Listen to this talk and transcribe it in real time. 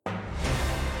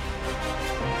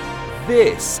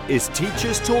This is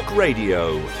Teachers Talk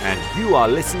Radio, and you are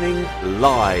listening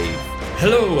live.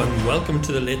 Hello and welcome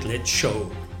to the Late Late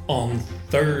Show on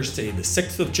Thursday, the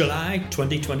 6th of July,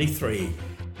 2023.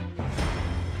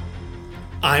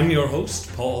 I'm your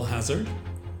host, Paul Hazzard.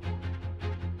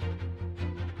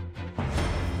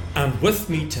 And with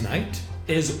me tonight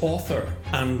is author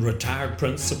and retired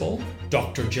principal,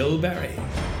 Dr. Jill Berry.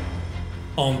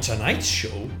 On tonight's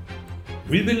show,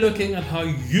 we'll be looking at how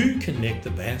you can make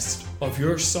the best of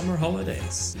your summer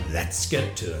holidays. Let's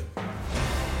get to it.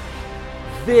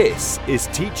 This is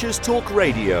Teachers Talk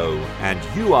Radio, and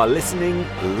you are listening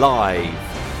live.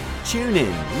 Tune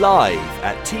in live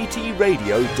at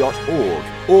ttradio.org,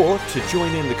 or to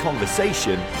join in the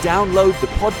conversation, download the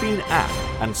Podbean app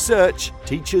and search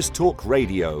Teachers Talk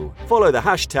Radio. Follow the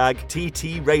hashtag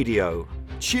TTRadio.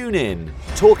 Tune in,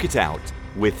 talk it out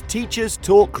with Teachers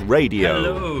Talk Radio.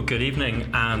 Hello, good evening,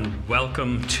 and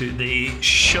welcome to the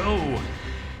show.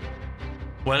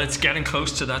 Well, it's getting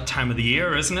close to that time of the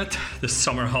year, isn't it? The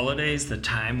summer holidays, the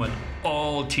time when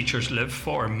all teachers live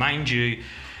for. Mind you,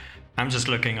 I'm just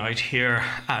looking out here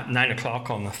at 9 o'clock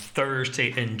on a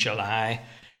Thursday in July.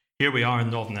 Here we are in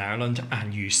Northern Ireland,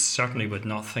 and you certainly would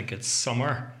not think it's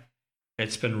summer.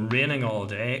 It's been raining all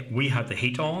day. We had the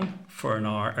heat on for an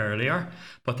hour earlier,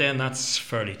 but then that's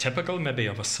fairly typical maybe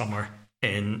of a summer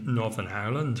in Northern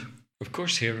Ireland. Of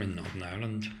course, here in Northern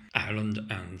Ireland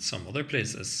and some other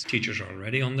places, teachers are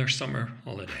already on their summer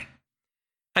holiday.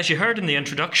 As you heard in the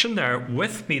introduction there,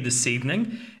 with me this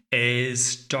evening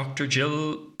is Dr.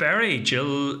 Jill Berry.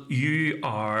 Jill, you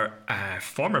are a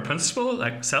former principal,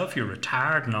 like myself. You're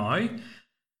retired now.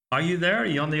 Are you there? Are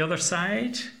you on the other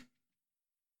side?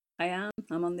 I am.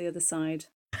 I'm on the other side.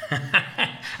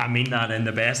 I mean that in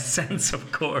the best sense,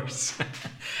 of course.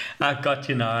 I've got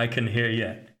you now. I can hear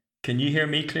you. Can you hear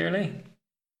me clearly?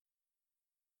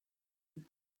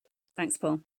 Thanks,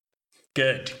 Paul.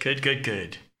 Good.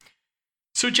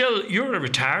 So, Jill, you're a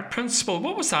retired principal.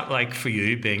 What was that like for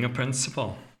you, being a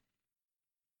principal?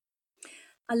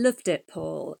 I loved it,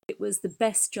 Paul. It was the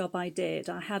best job I did.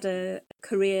 I had a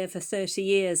career for 30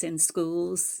 years in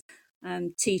schools,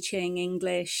 teaching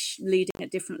English, leading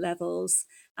at different levels.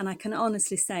 And I can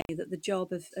honestly say that the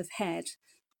job of head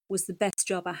was the best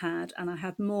job I had. And I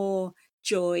had more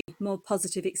joy, more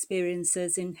positive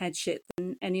experiences in headship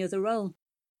than any other role.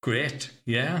 Great.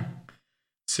 Yeah.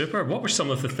 Super. What were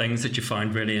some of the things that you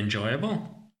found really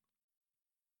enjoyable?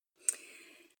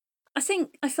 I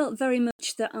think I felt very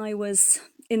much that I was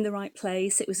in the right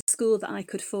place. It was a school that I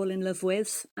could fall in love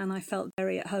with, and I felt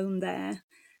very at home there.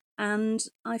 And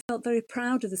I felt very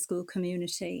proud of the school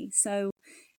community. So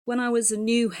when I was a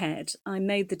new head, I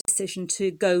made the decision to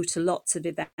go to lots of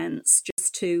events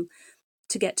just to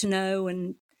get to know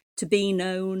and to be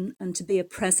known and to be a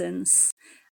presence.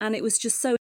 And it was just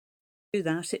so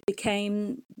that it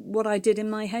became what I did in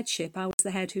my headship. I was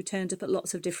the head who turned up at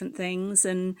lots of different things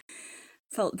and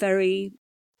felt very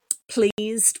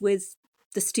pleased with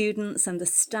the students and the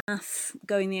staff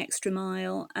going the extra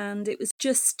mile. And it was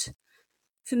just,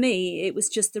 for me, it was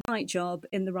just the right job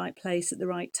in the right place at the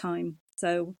right time.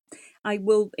 So I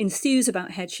will enthuse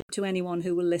about headship to anyone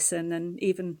who will listen, and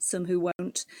even some who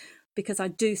won't, because I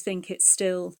do think it's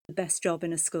still the best job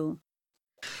in a school.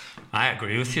 I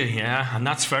agree with you, yeah. And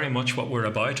that's very much what we're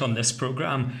about on this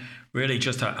programme. Really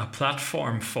just a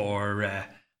platform for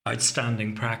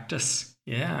outstanding practice.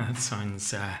 Yeah, that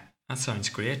sounds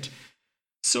great.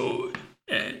 So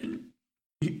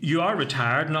you are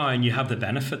retired now, and you have the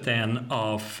benefit then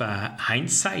of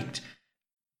hindsight.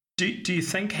 Do you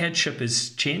think headship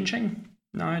is changing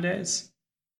nowadays?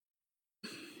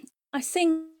 I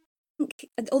think,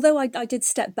 although I did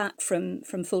step back from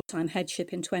full-time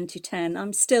headship in 2010,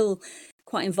 I'm still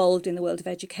quite involved in the world of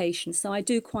education. So I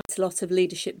do quite a lot of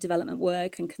leadership development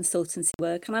work and consultancy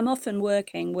work, and I'm often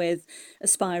working with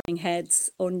aspiring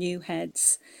heads or new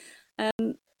heads.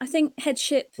 I think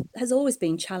headship has always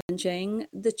been challenging.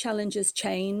 The challenges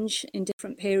change in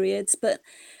different periods, but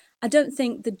I don't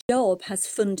think the job has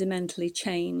fundamentally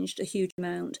changed a huge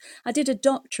amount. I did a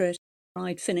doctorate after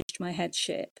I'd finished my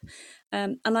headship,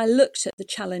 and I looked at the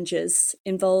challenges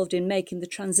involved in making the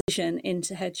transition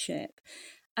into headship.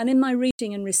 And in my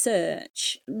reading and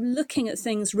research, looking at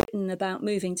things written about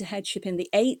moving to headship in the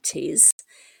 80s,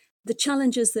 the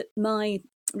challenges that my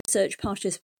research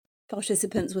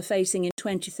participants were facing in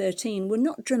 2013 were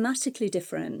not dramatically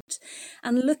different.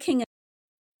 And looking at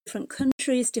different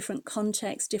countries, different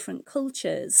contexts, different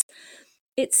cultures,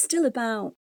 it's still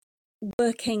about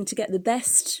working to get the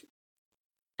best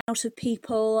out of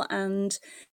people and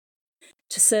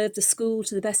to serve the school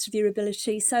to the best of your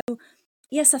ability. So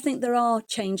yes, I think there are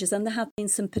changes, and there have been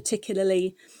some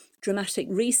particularly dramatic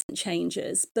recent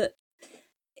changes, but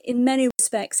in many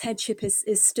respects, headship is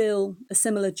still a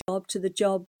similar job to the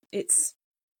job it's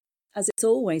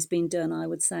always been done, I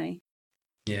would say.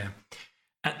 Yeah.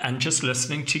 And just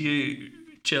listening to you,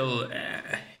 Jill,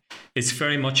 it's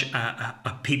very much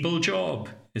a people job.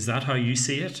 Is that how you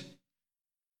see it?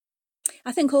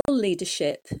 I think all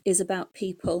leadership is about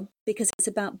people, because it's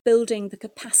about building the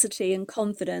capacity and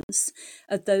confidence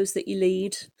of those that you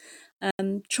lead,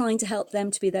 trying to help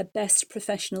them to be their best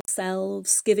professional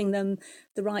selves, giving them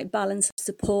the right balance of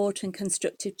support and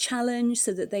constructive challenge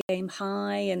so that they aim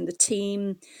high and the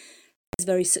team is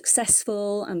very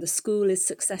successful and the school is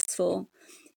successful.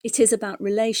 It is about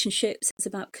relationships, it's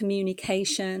about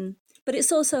communication, but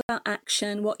it's also about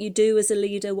action, what you do as a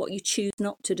leader, what you choose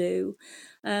not to do.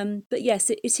 But yes,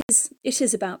 it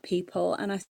is about people,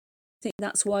 and I think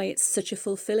that's why it's such a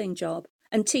fulfilling job.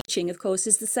 And teaching, of course,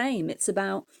 is the same. It's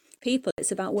about people.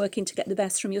 It's about working to get the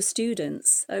best from your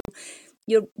students. So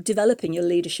you're developing your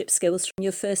leadership skills from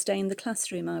your first day in the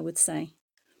classroom, I would say.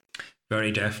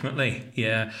 Very definitely,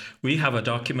 yeah. We have a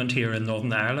document here in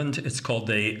Northern Ireland. It's called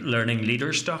the Learning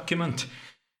Leaders Document.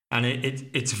 And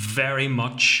it's very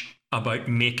much about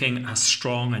making a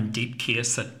strong and deep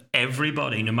case that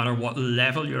everybody, no matter what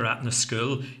level you're at in the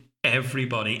school,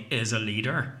 everybody is a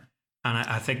leader. And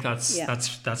I think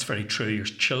that's very true. Your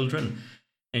children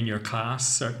in your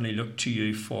class certainly look to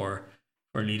you for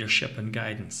leadership and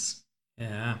guidance.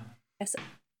 Yeah. Yes.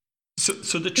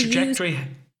 So the trajectory...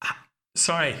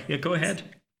 Sorry, yeah, go ahead.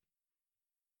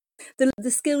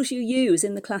 The skills you use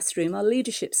in the classroom are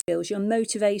leadership skills. You're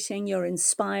motivating, you're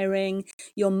inspiring,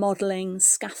 you're modelling,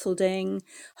 scaffolding,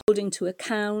 holding to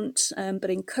account, but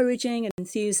encouraging and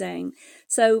enthusing.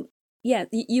 So, yeah,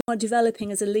 you are developing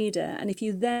as a leader. And if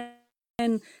you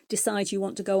then decide you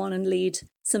want to go on and lead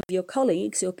some of your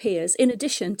colleagues, your peers, in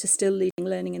addition to still leading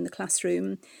learning in the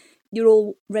classroom, you're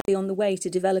already on the way to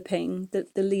developing the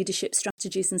leadership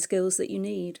strategies and skills that you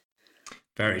need.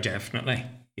 Very definitely.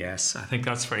 Yes, I think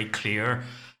that's very clear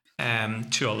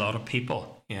to a lot of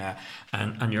people. Yeah.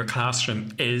 And your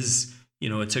classroom is,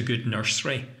 it's a good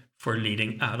nursery for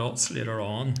leading adults later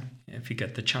on, if you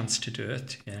get the chance to do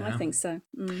it. Yeah. I think so.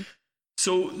 Mm.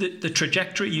 So the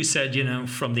trajectory, you said,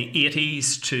 from the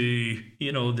 80s to,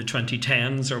 the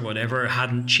 2010s or whatever,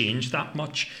 hadn't changed that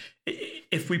much.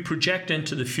 If we project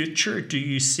into the future, do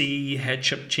you see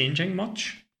headship changing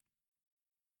much?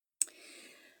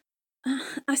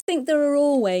 I think there are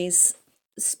always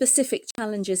specific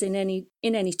challenges in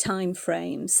any time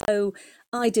frame. So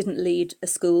I didn't lead a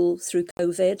school through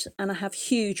COVID, and I have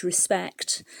huge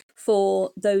respect for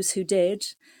those who did.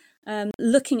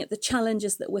 Looking at the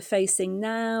challenges that we're facing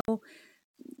now,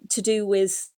 to do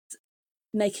with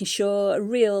making sure a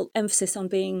real emphasis on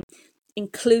being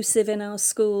inclusive in our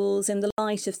schools in the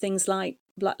light of things like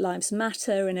Black Lives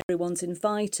Matter and everyone's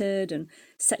invited, and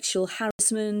sexual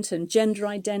harassment and gender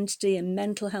identity and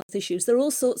mental health issues. There are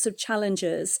all sorts of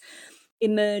challenges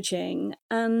emerging,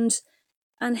 and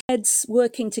heads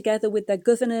working together with their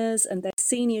governors and their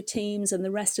senior teams and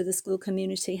the rest of the school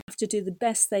community have to do the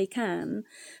best they can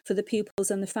for the pupils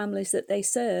and the families that they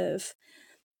serve.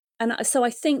 And so I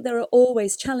think there are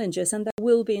always challenges, and there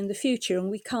will be in the future,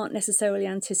 and we can't necessarily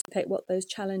anticipate what those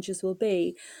challenges will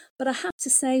be. But I have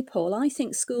to say, Paul, I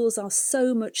think schools are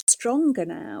so much stronger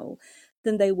now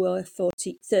than they were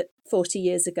 40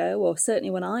 years ago, or certainly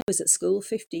when I was at school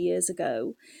 50 years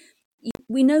ago.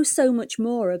 We know so much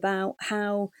more about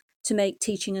how to make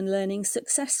teaching and learning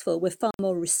successful. We're far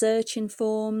more research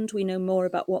informed. We know more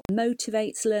about what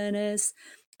motivates learners.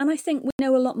 And I think we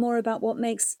know a lot more about what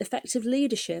makes effective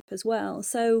leadership as well.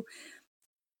 So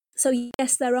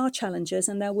yes, there are challenges,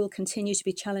 and there will continue to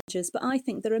be challenges, but I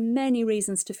think there are many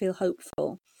reasons to feel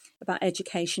hopeful about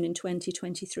education in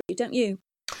 2023, don't you?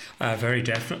 Very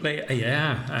definitely.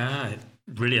 Yeah.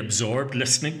 Really absorbed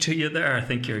listening to you there. I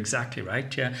think you're exactly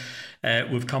right. Yeah.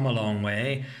 We've come a long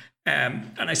way.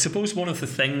 And I suppose one of the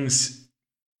things,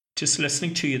 just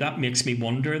listening to you, that makes me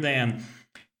wonder then,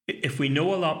 if we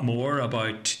know a lot more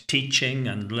about teaching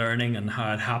and learning and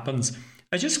how it happens,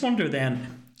 I just wonder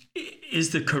then,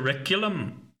 is the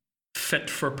curriculum fit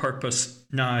for purpose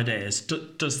nowadays?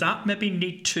 Does that maybe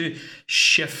need to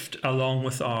shift along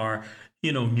with our,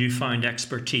 newfound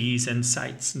expertise,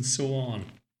 insights and so on?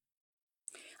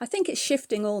 I think it's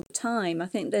shifting all the time. I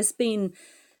think there's been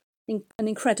an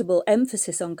incredible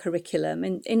emphasis on curriculum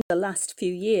in the last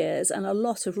few years, and a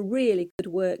lot of really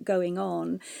good work going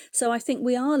on. So I think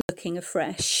we are looking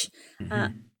afresh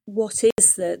at what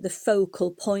is the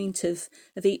focal point of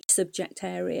each subject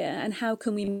area, and how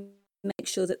can we make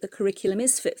sure that the curriculum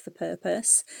is fit for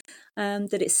purpose,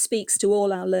 that it speaks to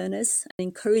all our learners and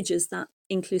encourages that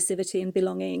inclusivity and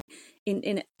belonging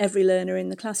in every learner in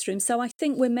the classroom. So I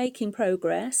think we're making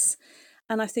progress,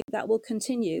 and I think that will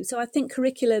continue. So I think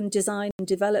curriculum design and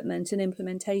development and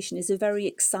implementation is a very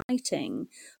exciting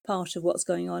part of what's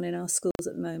going on in our schools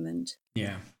at the moment.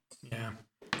 Yeah.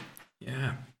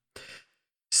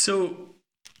 So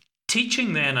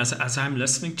teaching then, as I'm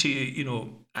listening to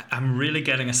you, I'm really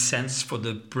getting a sense for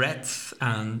the breadth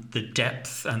and the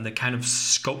depth and the kind of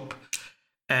scope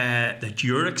that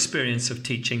your experience of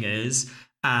teaching is.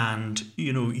 And,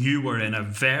 you were in a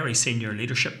very senior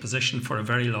leadership position for a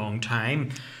very long time.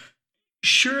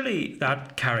 Surely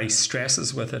that carries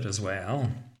stresses with it as well.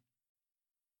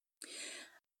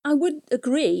 I would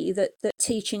agree that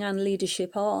teaching and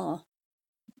leadership are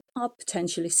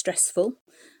potentially stressful.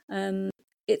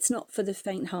 It's not for the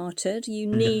faint-hearted. You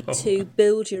need to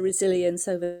build your resilience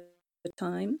over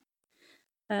time.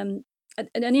 And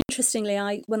interestingly,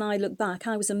 when I look back,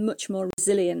 I was a much more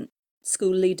resilient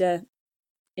school leader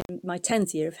in my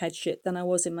 10th year of headship than I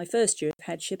was in my first year of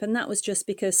headship. And that was just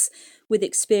because with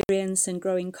experience and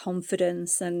growing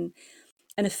confidence and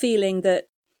a feeling that,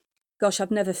 gosh, I've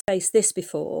never faced this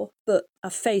before, but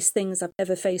I've faced things I've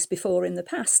never faced before in the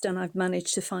past, and I've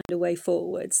managed to find a way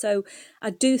forward. So I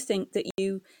do think that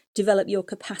you develop your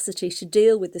capacity to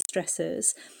deal with the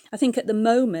stressors. I think at the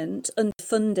moment,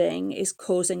 underfunding is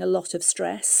causing a lot of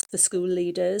stress for school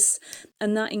leaders,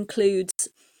 and that includes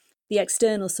the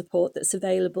external support that's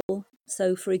available.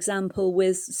 So, for example,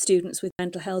 with students with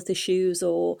mental health issues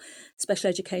or special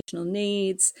educational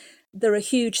needs, there are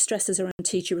huge stresses around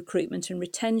teacher recruitment and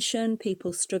retention,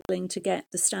 people struggling to get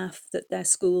the staff that their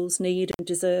schools need and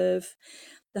deserve.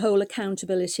 The whole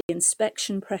accountability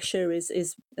inspection pressure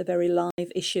is a very live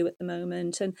issue at the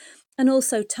moment, and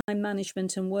also time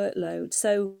management and workload.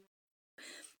 So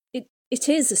it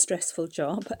is a stressful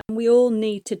job, and we all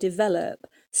need to develop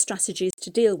strategies to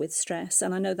deal with stress.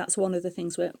 And I know that's one of the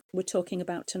things we're talking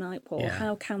about tonight, Paul. Yeah.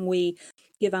 How can we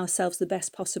give ourselves the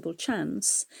best possible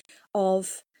chance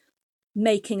of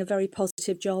making a very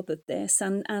positive job of this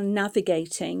and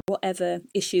navigating whatever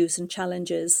issues and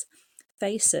challenges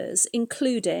face us,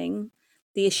 including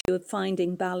the issue of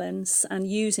finding balance and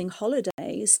using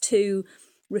holidays to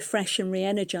refresh and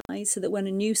re-energize so that when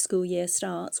a new school year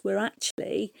starts, we're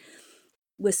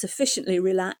sufficiently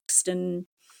relaxed and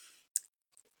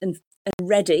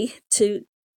ready to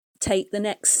take the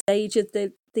next stage of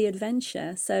the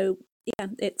adventure. So yeah,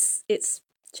 it's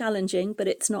challenging, but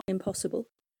it's not impossible.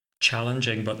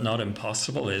 Challenging but not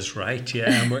impossible is right.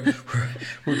 Yeah, and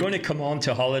we're going to come on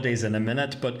to holidays in a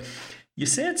minute, but you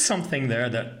said something there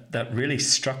that really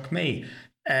struck me,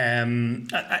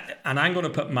 and I'm going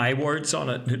to put my words on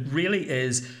it. It really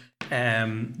is.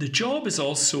 The job is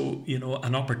also,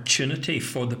 an opportunity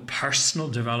for the personal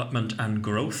development and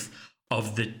growth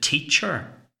of the teacher.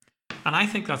 And I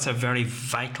think that's a very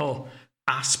vital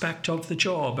aspect of the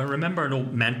job. I remember an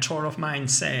old mentor of mine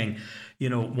saying,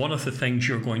 one of the things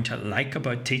you're going to like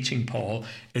about teaching, Paul,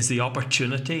 is the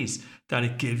opportunities that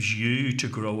it gives you to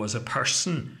grow as a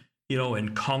person,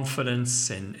 in confidence,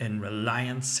 in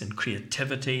reliance, in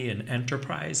creativity, in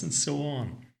enterprise, and so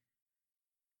on.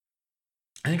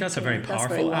 I think that's a very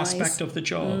powerful aspect of the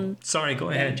job. Sorry, go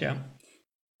ahead, yeah.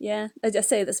 Yeah, I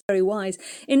say that's very wise.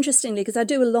 Interestingly, because I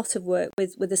do a lot of work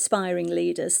with aspiring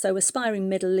leaders, so aspiring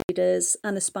middle leaders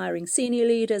and aspiring senior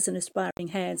leaders and aspiring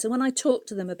heads. And when I talk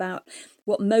to them about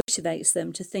what motivates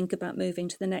them to think about moving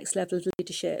to the next level of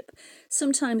leadership,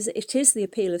 sometimes it is the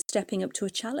appeal of stepping up to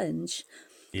a challenge.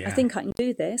 Yeah. I think I can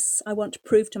do this. I want to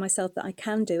prove to myself that I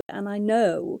can do it. And I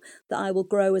know that I will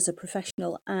grow as a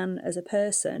professional and as a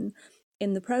person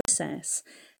in the process.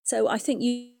 So I think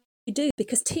you do,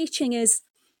 because teaching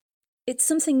it's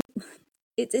something,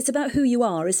 it's about who you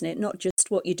are, isn't it? Not just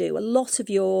what you do. A lot of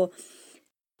your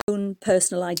own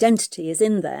personal identity is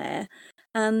in there.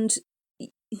 And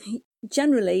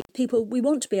generally, we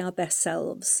want to be our best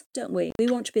selves, don't we? We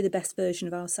want to be the best version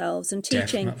of ourselves. And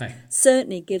teaching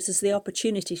certainly gives us the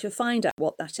opportunity to find out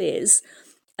what that is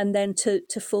and then to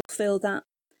fulfill that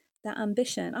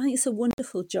ambition. I think it's a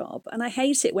wonderful job. And I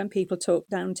hate it when people talk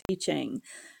down teaching,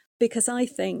 because I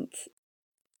think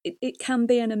it can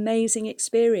be an amazing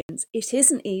experience. It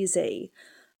isn't easy.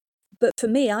 But for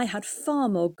me, I had far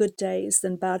more good days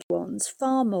than bad ones,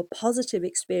 far more positive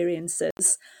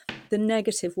experiences than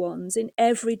negative ones in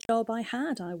every job I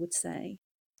had, I would say.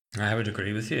 I would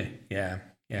agree with you. Yeah.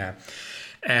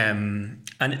 And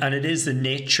it is the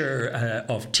nature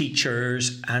of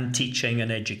teachers and teaching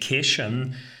and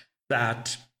education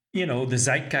that, the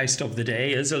zeitgeist of the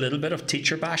day is a little bit of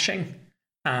teacher bashing.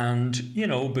 And,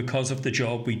 because of the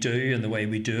job we do and the way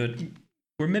we do it,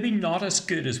 we're maybe not as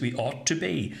good as we ought to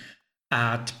be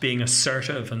at being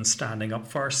assertive and standing up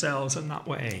for ourselves in that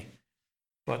way.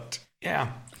 But no,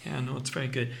 it's very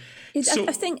good.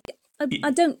 I think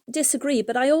I don't disagree,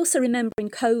 but I also remember in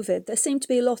COVID, there seemed to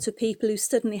be a lot of people who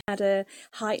suddenly had a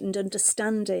heightened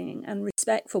understanding and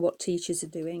respect for what teachers are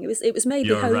doing. It was maybe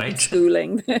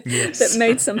homeschooling that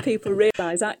made some people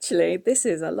realise, actually, this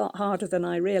is a lot harder than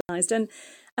I realised. And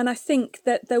I think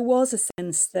that there was a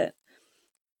sense that,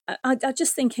 I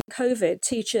just think in COVID,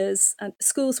 teachers and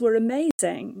schools were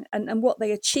amazing, and what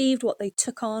they achieved, what they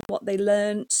took on, what they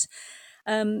learnt,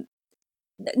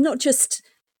 not just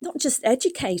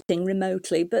educating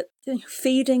remotely, but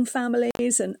feeding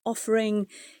families and offering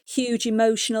huge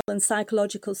emotional and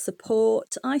psychological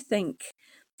support. I think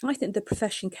the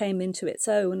profession came into its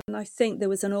own, and I think there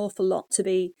was an awful lot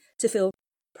to feel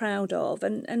proud of,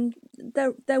 and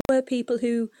there were people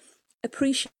who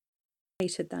appreciated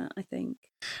that.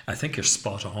 I think you're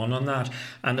spot on that.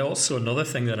 And also another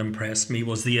thing that impressed me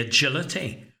was the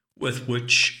agility with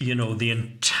which the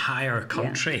entire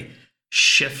country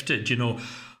shifted.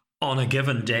 On a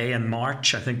given day in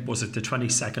March, I think, was it the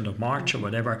 22nd of March or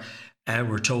whatever,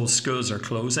 we're told schools are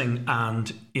closing.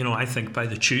 And, I think by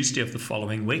the Tuesday of the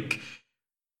following week,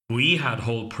 we had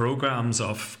whole programs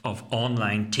of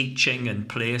online teaching in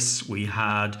place. We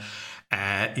had,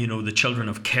 the children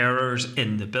of carers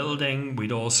in the building.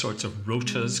 We'd all sorts of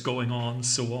rotas going on,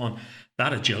 so on.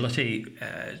 That agility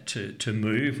to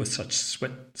move with such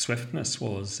swiftness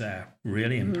was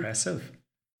really impressive.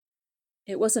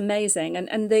 It was amazing.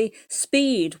 And the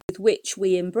speed with which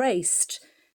we embraced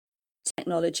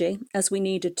technology as we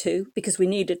needed to, because we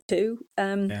needed to,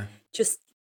 just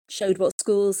showed what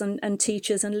schools and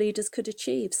teachers and leaders could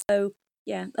achieve. So,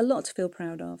 a lot to feel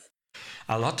proud of.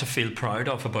 A lot to feel proud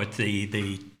of about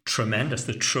the tremendous,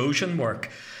 the Trojan work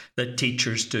that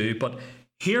teachers do. But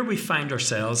here we find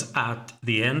ourselves at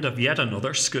the end of yet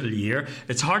another school year.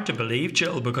 It's hard to believe,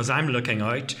 Jill, because I'm looking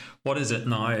out. What is it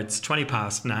now? It's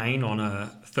 9:20 on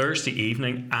a Thursday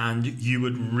evening, and you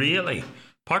would really,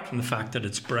 apart from the fact that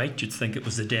it's bright, you'd think it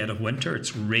was the dead of winter.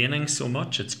 It's raining so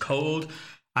much. It's cold.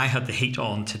 I had the heat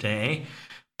on today.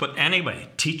 But anyway,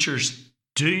 teachers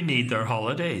do need their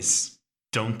holidays,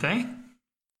 don't they?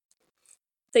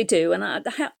 They do, and I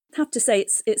have to say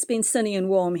it's been sunny and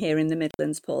warm here in the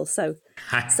Midlands, Paul, so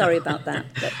sorry about that.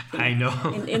 But, I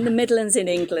know. In the Midlands in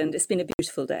England, it's been a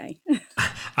beautiful day.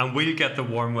 And we'll get the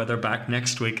warm weather back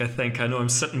next week, I think. I know I'm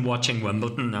sitting watching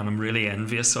Wimbledon and I'm really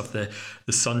envious of the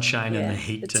sunshine and the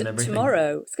heat and everything.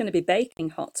 Tomorrow, it's going to be baking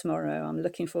hot tomorrow. I'm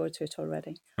looking forward to it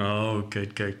already. Oh,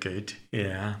 good.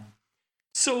 Yeah.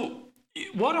 So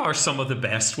what are some of the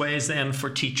best ways then for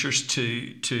teachers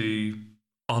to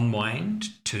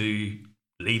unwind, to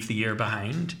leave the year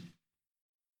behind?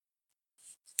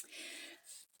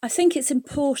 I think it's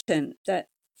important that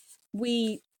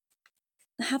we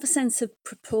have a sense of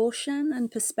proportion and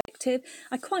perspective.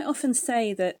 I quite often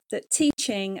say that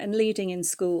teaching and leading in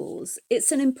schools,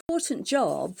 it's an important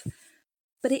job,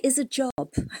 but it is a job.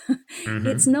 Mm-hmm.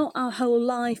 It's not our whole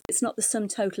life. It's not the sum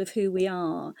total of who we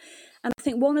are. And I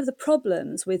think one of the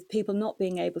problems with people not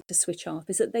being able to switch off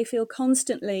is that they feel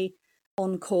constantly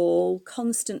on call,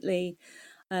 constantly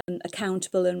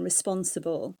accountable and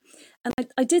responsible. And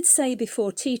I did say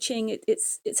before, teaching,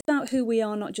 it's about who we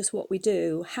are, not just what we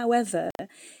do. However,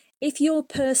 if your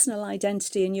personal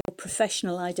identity and your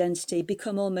professional identity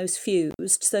become almost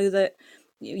fused so that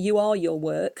you are your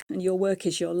work and your work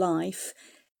is your life,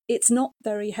 it's not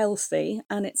very healthy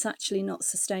and it's actually not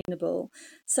sustainable.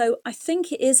 So I think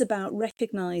it is about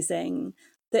recognising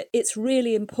that it's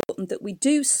really important that we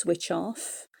do switch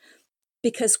off,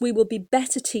 because we will be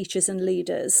better teachers and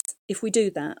leaders if we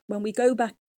do that. When we go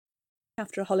back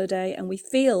after a holiday and we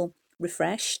feel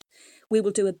refreshed, we will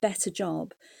do a better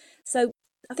job. So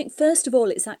I think, first of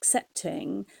all, it's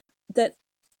accepting that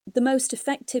the most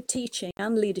effective teaching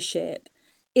and leadership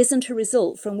isn't a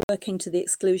result from working to the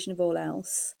exclusion of all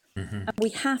else. Mm-hmm. And we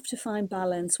have to find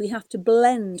balance. We have to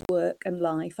blend work and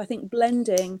life. I think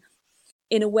blending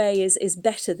in a way is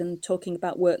better than talking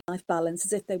about work-life balance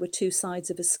as if they were two sides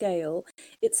of a scale.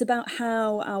 It's about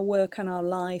how our work and our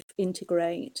life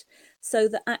integrate so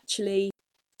that actually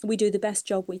we do the best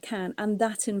job we can. And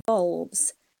that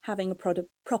involves having a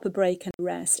proper break and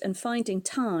rest and finding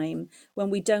time when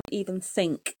we don't even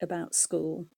think about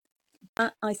school.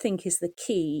 That, I think, is the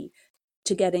key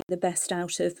to getting the best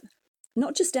out of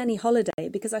not just any holiday,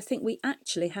 because I think we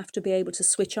actually have to be able to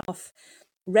switch off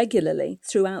regularly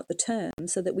throughout the term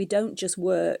so that we don't just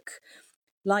work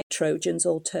like Trojans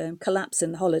all term, collapse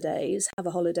in the holidays, have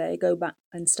a holiday, go back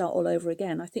and start all over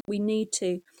again. I think we need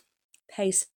to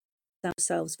pace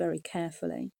ourselves very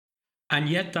carefully. And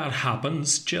yet that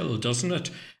happens, Jill, doesn't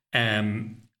it?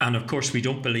 And of course, we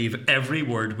don't believe every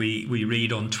word we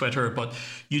read on Twitter, but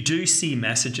you do see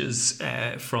messages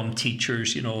from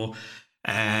teachers,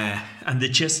 and the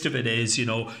gist of it is,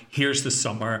 here's the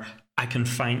summer, I can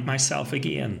find myself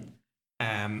again.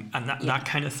 And that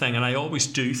kind of thing. And I always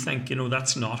do think,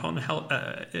 that's not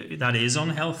unhealthy. That is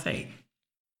unhealthy.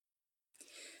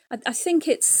 I think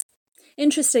it's,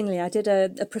 interestingly, I did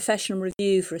a professional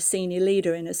review for a senior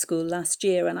leader in a school last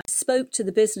year, and I spoke to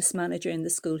the business manager in the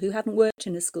school who hadn't worked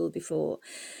in a school before.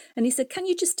 And he said, "Can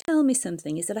you just tell me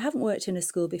something?" He said, "I haven't worked in a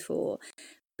school before,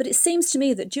 but it seems to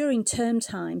me that during term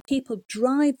time, people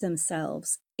drive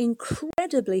themselves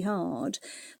incredibly hard.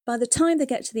 By the time they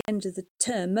get to the end of the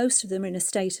term, most of them are in a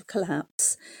state of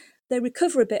collapse. They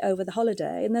recover a bit over the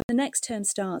holiday, and then the next term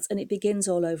starts and it begins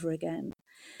all over again."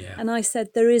 Yeah. And I said,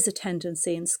 there is a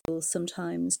tendency in schools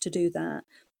sometimes to do that.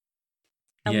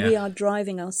 And we are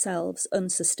driving ourselves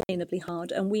unsustainably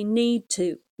hard. And we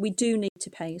do need to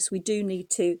pace. We do need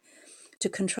to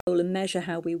control and measure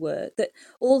how we work. That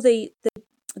all the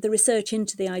research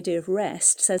into the idea of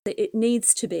rest says that it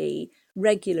needs to be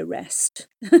regular rest.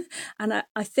 And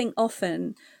I think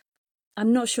often,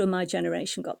 I'm not sure my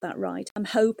generation got that right. I'm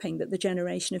hoping that the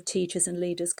generation of teachers and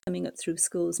leaders coming up through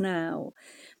schools now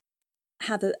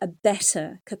have a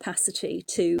better capacity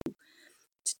to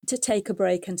take a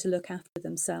break and to look after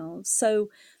themselves. So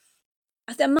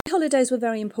I think my holidays were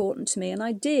very important to me, and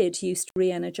I did used to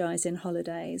re-energise in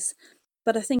holidays.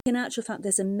 But I think in actual fact,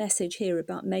 there's a message here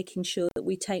about making sure that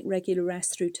we take regular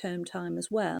rest through term time as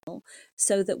well,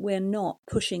 so that we're not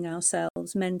pushing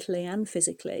ourselves mentally and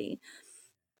physically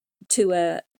to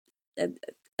an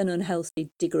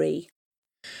unhealthy degree.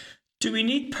 Do we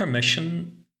need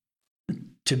permission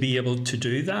to be able to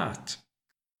do that?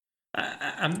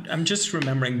 I'm just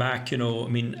remembering back,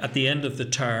 at the end of the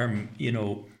term,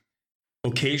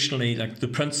 occasionally, like the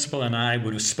principal and I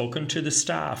would have spoken to the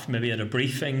staff, maybe at a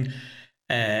briefing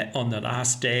on the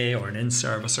last day or an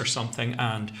in-service or something.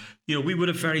 And, we would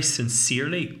have very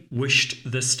sincerely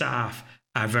wished the staff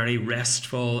a very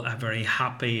restful, a very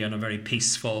happy and a very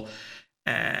peaceful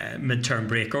midterm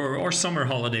break or summer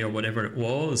holiday or whatever it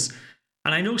was.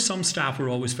 And I know some staff were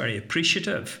always very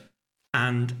appreciative.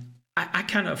 And I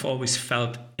kind of always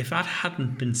felt if that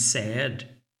hadn't been said,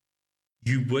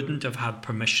 you wouldn't have had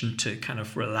permission to kind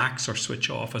of relax or switch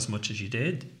off as much as you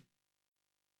did.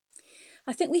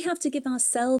 I think we have to give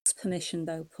ourselves permission,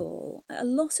 though, Paul. A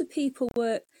lot of people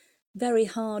work very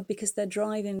hard because they're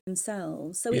driving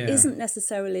themselves. So it isn't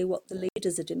necessarily what the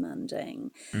leaders are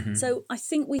demanding. Mm-hmm. So I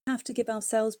think we have to give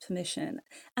ourselves permission.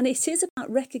 And it is about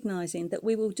recognising that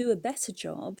we will do a better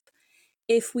job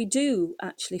if we do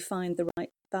actually find the right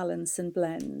balance and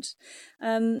blend.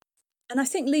 And I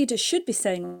think leaders should be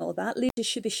saying all that. Leaders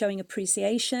should be showing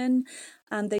appreciation,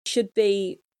 and they should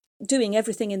be doing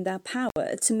everything in their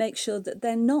power to make sure that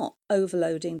they're not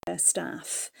overloading their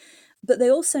staff. But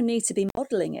they also need to be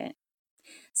modelling it.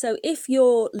 So if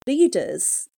your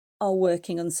leaders are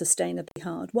working unsustainably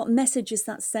hard, what message is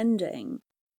that sending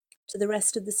to the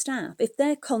rest of the staff? If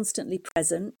they're constantly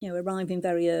present, arriving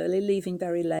very early, leaving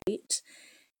very late,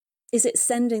 is it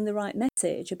sending the right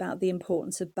message about the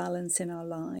importance of balance in our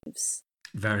lives?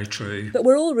 Very true. But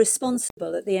we're all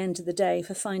responsible at the end of the day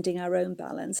for finding our own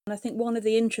balance. And I think one of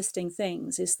the interesting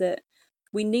things is that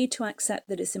we need to accept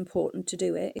that it's important to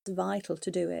do it. It's vital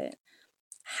to do it.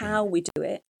 How we do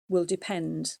it will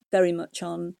depend very much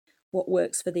on what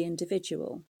works for the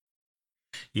individual.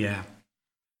 Yeah.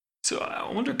 So I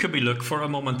wonder, could we look for a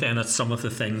moment then at some of the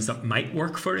things that might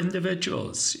work for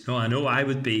individuals? I know I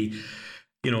would be,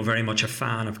 very much a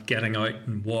fan of getting out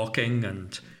and walking,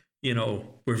 and,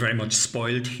 we're very much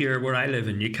spoiled here where I live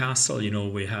in Newcastle.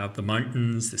 We have the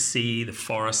mountains, the sea, the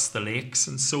forests, the lakes,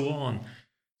 and so on.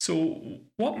 So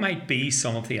what might be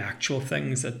some of the actual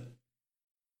things that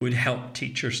would help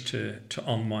teachers to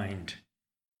unwind?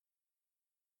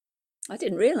 I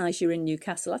didn't realise you were in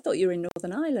Newcastle. I thought you were in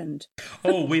Northern Ireland.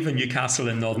 Oh, we've a Newcastle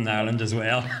in Northern Ireland as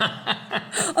well.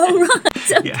 Oh,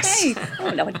 right. Okay. Yes.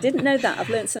 Oh, no, I didn't know that. I've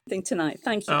learned something tonight.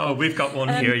 Thank you. Oh, we've got one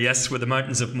here, yes, where the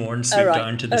mountains of Mourne sweep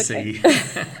down to the sea.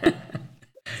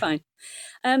 Fine.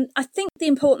 I think the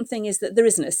important thing is that there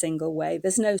isn't a single way.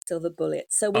 There's no silver bullet.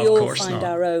 So we of all find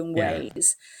our own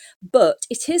ways. But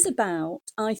it is about,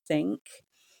 I think,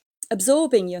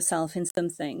 absorbing yourself in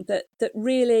something that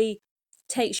really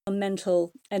takes your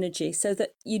mental energy, so that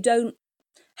you don't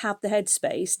have the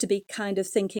headspace to be kind of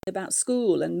thinking about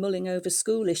school and mulling over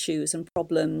school issues and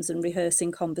problems and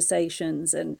rehearsing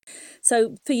conversations. And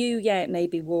so for you, yeah, it may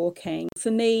be walking.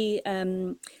 For me,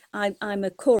 I'm a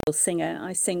choral singer.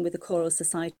 I sing with the Choral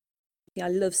Society. I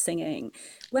love singing.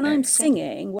 When I'm Excellent.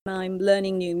 singing, when I'm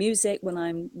learning new music, when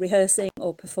I'm rehearsing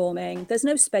or performing, there's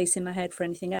no space in my head for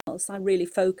anything else. I really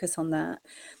focus on that.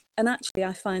 And actually,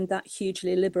 I find that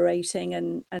hugely liberating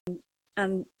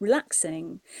and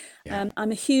relaxing. Yeah.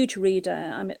 I'm a huge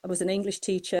reader. I was an English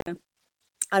teacher.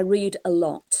 I read a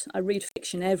lot. I read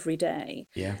fiction every day,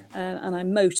 Yeah. and I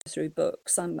motor through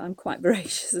books. I'm quite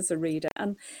voracious as a reader,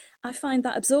 and I find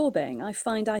that absorbing. I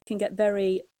find I can get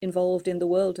very involved in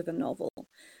the world of a novel,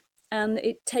 and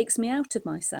it takes me out of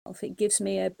myself. It gives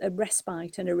me a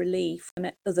respite and a relief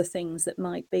from other things that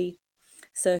might be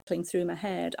circling through my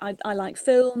head. I like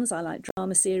films, I like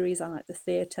drama series, I like the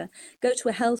theatre. Go to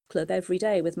a health club every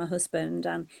day with my husband,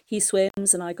 and he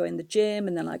swims and I go in the gym,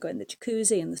 and then I go in the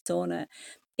jacuzzi and the sauna.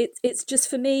 It's just,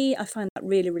 for me, I find that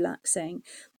really relaxing.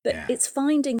 But Yeah. it's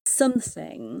finding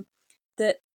something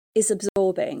that is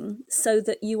absorbing so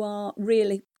that you are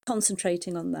really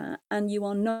concentrating on that and you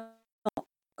are not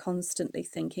constantly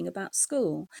thinking about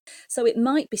school. So it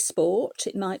might be sport,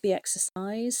 it might be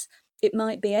exercise, it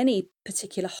might be any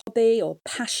particular hobby or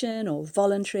passion or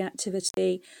voluntary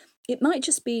activity. It might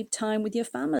just be time with your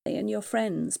family and your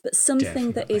friends, but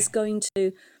something that Definitely. is going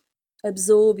to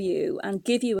absorb you and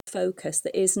give you a focus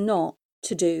that is not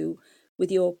to do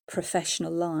with your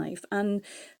professional life. And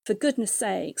for goodness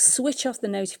sake, switch off the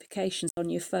notifications on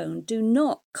your phone. Do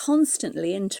not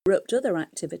constantly interrupt other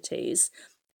activities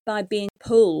by being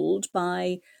pulled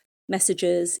by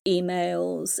messages,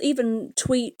 emails, even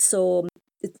tweets or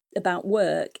about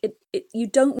work. You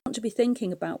don't want to be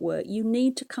thinking about work. You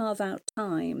need to carve out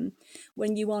time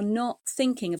when you are not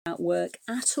thinking about work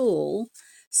at all,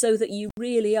 so that you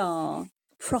really are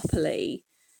properly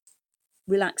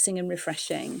relaxing and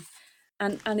refreshing.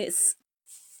 And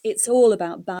it's all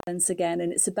about balance again,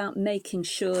 and it's about making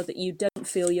sure that you don't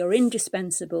feel you're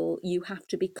indispensable. You have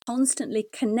to be constantly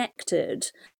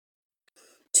connected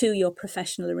to your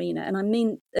professional arena. And I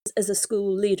mean, as a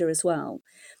school leader as well,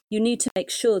 you need to make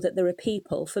sure that there are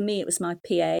people. For me, it was my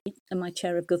PA and my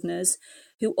chair of governors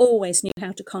who always knew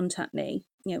how to contact me,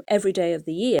 every day of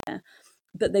the year,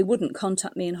 but they wouldn't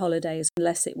contact me in holidays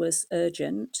unless it was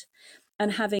urgent.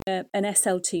 And having an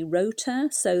SLT rota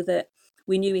so that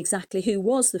we knew exactly who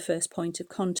was the first point of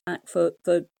contact for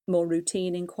more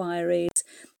routine inquiries.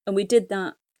 And we did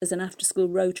that as an after-school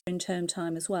rota in term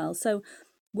time as well. So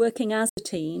working as a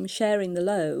team, sharing the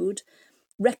load,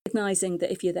 recognising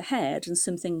that if you're the head and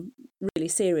something really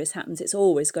serious happens, it's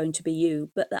always going to be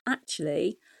you, but that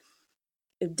actually,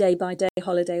 day by day,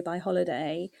 holiday by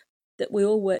holiday, that we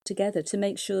all work together to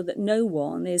make sure that no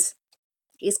one is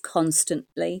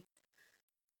constantly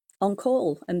on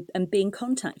call and being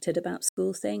contacted about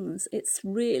school things. It's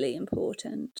really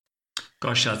important.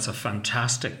 Gosh, that's a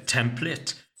fantastic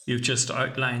template you've just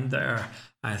outlined there.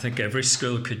 I think every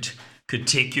school could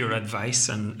take your advice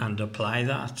and apply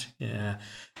that. Yeah,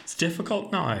 it's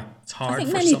difficult now. It's hard. I think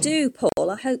for many some. do, Paul.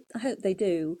 I hope they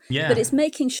do. Yeah. But it's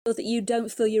making sure that you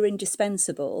don't feel you're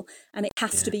indispensable and it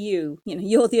has to be you.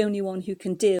 You're the only one who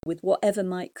can deal with whatever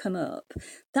might come up.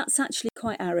 That's actually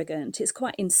quite arrogant. It's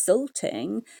quite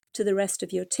insulting to the rest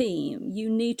of your team. You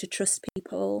need to trust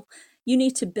people. You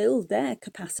need to build their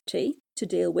capacity to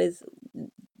deal with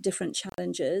different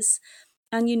challenges.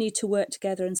 And you need to work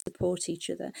together and support each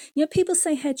other. People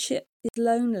say headship is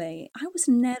lonely. I was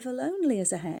never lonely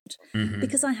as a head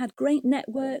because I had great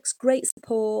networks, great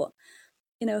support,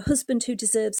 a husband who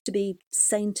deserves to be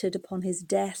sainted upon his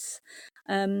death.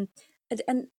 And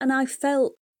I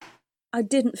felt I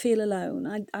didn't feel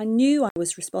alone. I knew I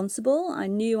was responsible. I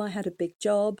knew I had a big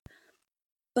job,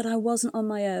 but I wasn't on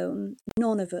my own.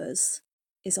 None of us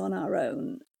is on our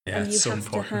own. Yeah, and you it's so have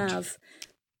important. to have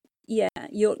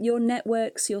your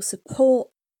networks, your support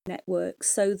networks,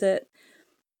 so that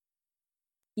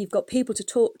you've got people to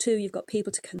talk to, you've got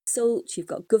people to consult, you've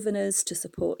got governors to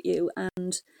support you,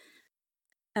 and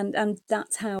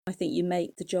that's how I think you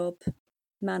make the job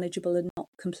manageable and not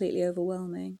completely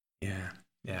overwhelming.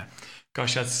 Yeah.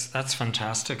 Gosh, that's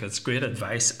fantastic. It's great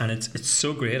advice, and it's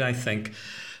so great, I think,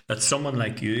 that someone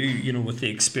like you, with the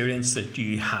experience that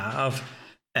you have,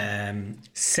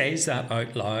 says that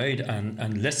out loud,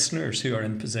 and listeners who are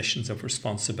in positions of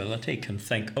responsibility can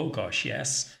think, oh gosh,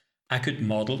 yes, I could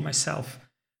model myself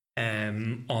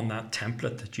on that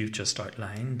template that you've just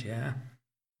outlined. Yeah.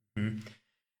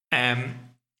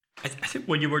 I think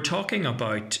when you were talking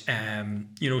about,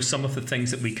 some of the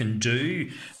things that we can do,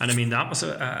 and I mean, that was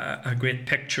a great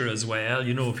picture as well,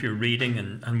 if you're reading,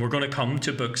 and we're going to come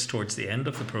to books towards the end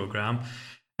of the programme,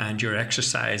 and your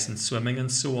exercise and swimming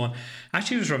and so on. I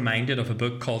actually was reminded of a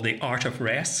book called The Art of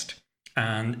Rest,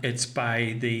 and it's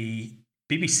by the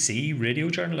BBC radio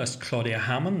journalist Claudia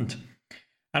Hammond.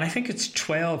 And I think it's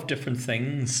 12 different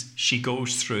things she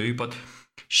goes through, but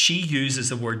she uses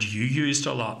the word you used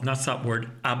a lot, and that's that word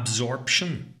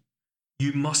absorption.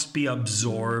 You must be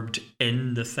absorbed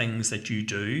in the things that you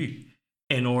do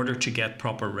in order to get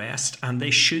proper rest. And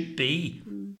they should be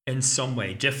in some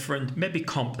way different, maybe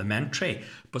complementary,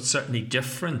 but certainly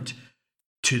different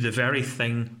to the very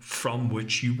thing from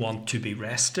which you want to be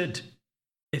rested,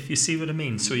 if you see what I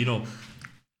mean. So,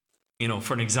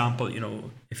 for an example,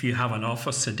 if you have an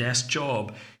office, a desk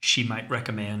job, she might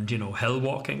recommend, hill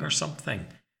walking or something.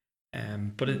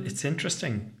 But it's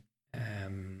interesting.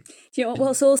 Do you know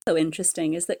what's also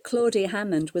interesting is that Claudia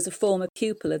Hammond was a former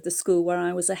pupil of the school where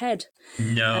I was a head.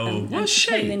 No, was she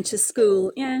came into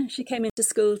school. Yeah, she came into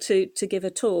school to give a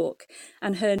talk,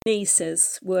 and her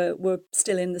nieces were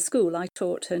still in the school. I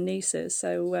taught her nieces,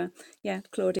 so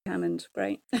Claudia Hammond,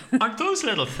 great. Aren't those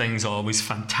little things always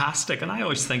fantastic? And I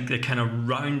always think they kind of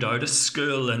round out a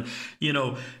school, and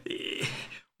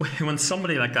when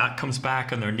somebody like that comes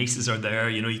back and their nieces are there,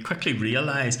 you quickly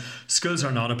realise schools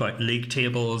are not about league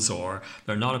tables, or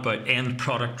they're not about end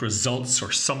product results or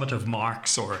summative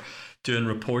marks or doing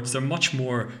reports. They're much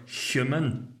more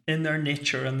human in their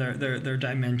nature and their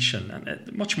dimension,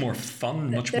 and much more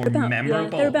fun, much more memorable. Yeah,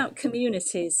 they're about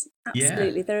communities.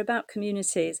 Absolutely, they're about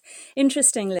communities.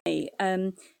 Interestingly,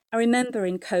 I remember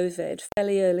in COVID,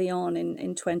 fairly early on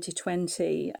in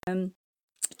 2020,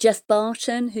 Jeff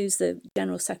Barton, who's the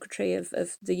General Secretary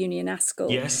of the Union ASCL,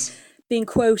 yes, being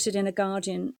quoted in a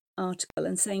Guardian article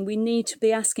and saying we need to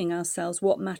be asking ourselves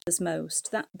what matters most.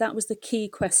 That was the key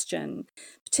question,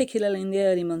 particularly in the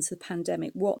early months of the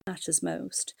pandemic, what matters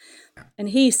most. And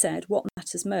he said what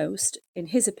matters most, in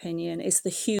his opinion, is the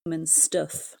human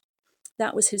stuff.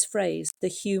 That was his phrase, the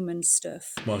human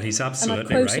stuff. Well, he's absolutely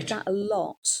right. And I quoted that a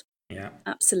lot. Yeah.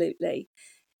 Absolutely.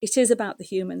 It is about the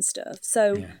human stuff.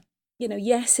 So,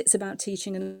 yes, it's about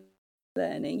teaching and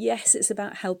learning. Yes, it's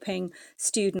about helping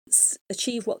students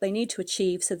achieve what they need to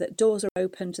achieve so that doors are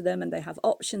open to them and they have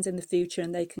options in the future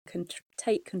and they can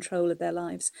take control of their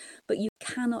lives. But you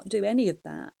cannot do any of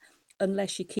that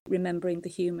unless you keep remembering the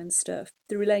human stuff,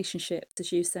 the relationships,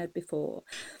 as you said before.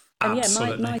 And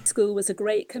my school was a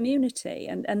great community,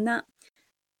 and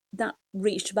that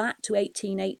reached back to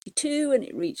 1882, and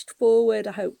it reached forward,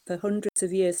 I hope, for hundreds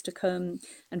of years to come,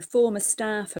 and former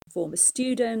staff and former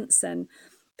students and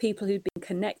people who'd been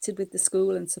connected with the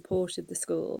school and supported the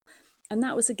school. And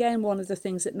that was, again, one of the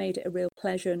things that made it a real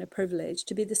pleasure and a privilege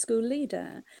to be the school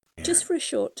leader, just for a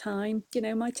short time.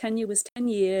 My tenure was 10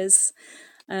 years.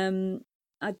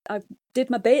 I did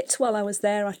my bit while I was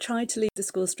there. I tried to leave the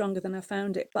school stronger than I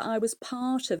found it, but I was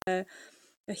part of a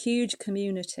huge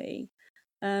community.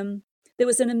 There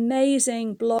was an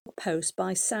amazing blog post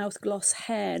by South Gloss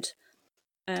Head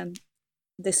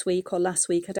this week or last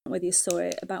week, I don't know whether you saw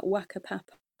it, about Waka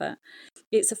Papa.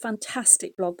 It's a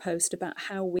fantastic blog post about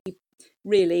how we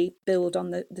really build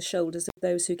on the shoulders of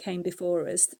those who came before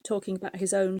us, talking about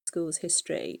his own school's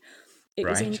history. It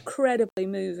was incredibly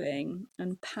moving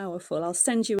and powerful. I'll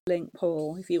send you a link,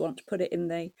 Paul, if you want to put it in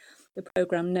the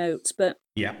programme notes. But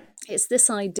it's this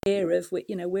idea of,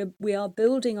 we are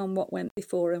building on what went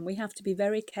before, and we have to be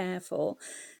very careful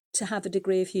to have a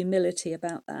degree of humility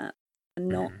about that, and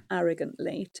not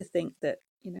arrogantly to think that,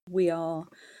 we are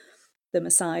the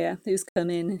Messiah who's come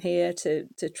in here to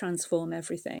transform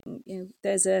everything.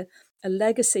 There's a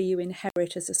legacy you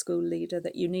inherit as a school leader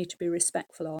that you need to be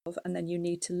respectful of, and then you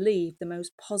need to leave the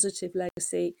most positive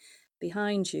legacy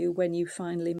behind you when you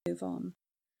finally move on.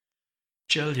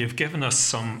 Jill, you've given us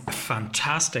some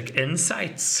fantastic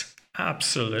insights.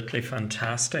 Absolutely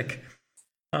fantastic.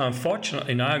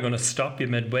 Unfortunately, now I'm going to stop you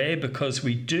midway because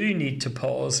we do need to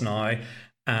pause now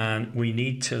and we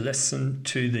need to listen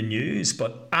to the news.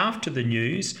 But after the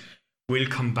news, we'll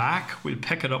come back, we'll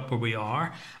pick it up where we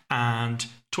are, and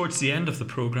towards the end of the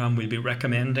programme, we'll be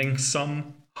recommending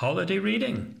some holiday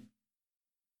reading.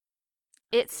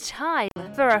 It's time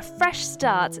for a fresh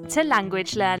start to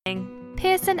language learning.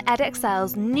 Pearson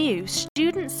EdXL's new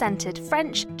student-centred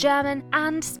French, German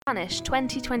and Spanish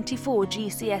 2024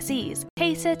 GCSEs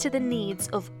cater to the needs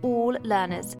of all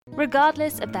learners,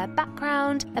 regardless of their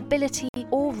background, ability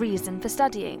or reason for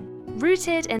studying.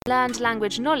 Rooted in learned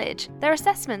language knowledge, their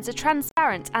assessments are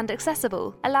transparent and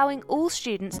accessible, allowing all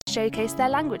students to showcase their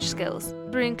language skills.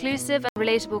 Through inclusive and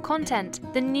relatable content,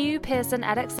 the new Pearson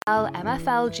Edexcel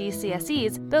MFL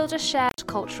GCSEs build a shared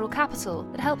cultural capital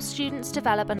that helps students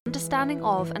develop an understanding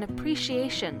of and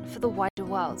appreciation for the wider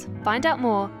world. Find out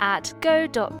more at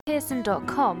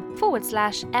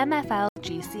go.pearson.com/MFL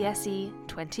GCSE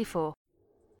 24.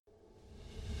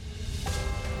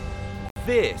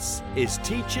 This is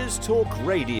Teachers Talk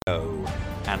Radio,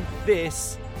 and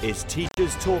this is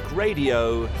Teachers Talk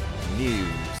Radio News.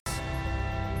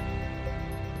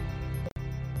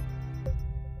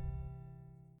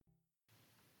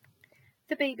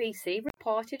 The BBC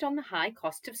reported on the high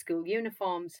cost of school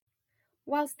uniforms.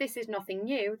 Whilst this is nothing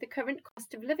new, the current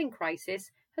cost of living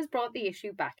crisis has brought the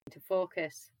issue back into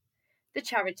focus. The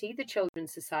charity, the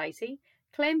Children's Society,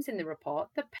 claims in the report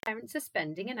that parents are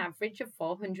spending an average of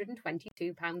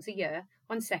 £422 a year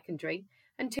on secondary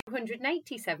and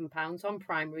 £287 on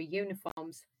primary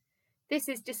uniforms. This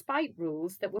is despite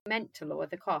rules that were meant to lower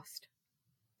the cost.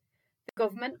 The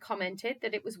government commented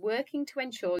that it was working to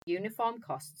ensure uniform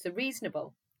costs are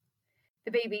reasonable.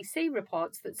 The BBC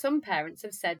reports that some parents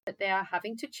have said that they are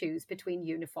having to choose between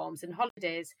uniforms and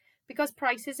holidays because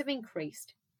prices have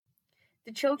increased.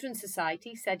 The Children's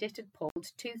Society said it had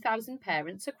polled 2,000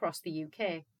 parents across the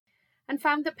UK and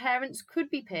found that parents could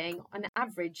be paying an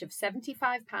average of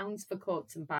 £75 for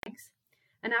coats and bags,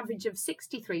 an average of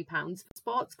 £63 for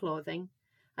sports clothing,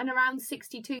 and around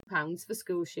 £62 for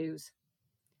school shoes.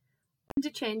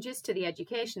 Under changes to the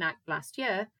Education Act last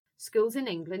year, schools in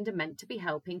England are meant to be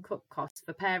helping cut costs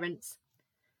for parents.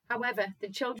 However, the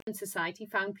Children's Society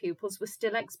found pupils were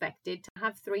still expected to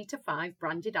have 3 to 5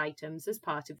 branded items as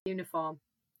part of uniform.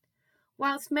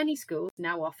 Whilst many schools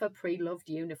now offer pre-loved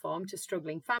uniform to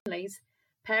struggling families,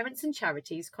 parents and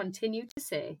charities continue to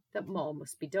say that more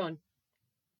must be done.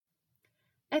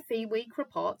 FE Week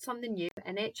reports on the new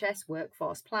NHS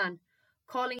workforce plan,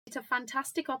 calling it a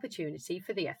fantastic opportunity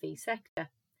for the FE sector.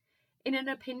 In an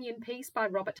opinion piece by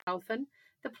Robert Halfon,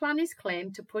 the plan is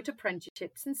claimed to put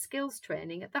apprenticeships and skills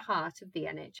training at the heart of the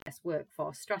NHS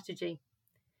workforce strategy.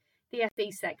 The FE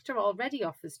sector already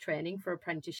offers training for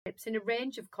apprenticeships in a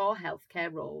range of core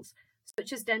healthcare roles,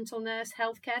 such as dental nurse,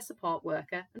 healthcare support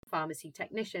worker and pharmacy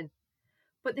technician.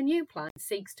 But the new plan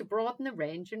seeks to broaden the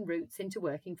range and routes into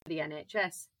working for the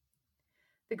NHS.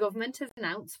 The government has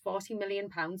announced £40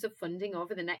 million of funding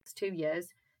over the next 2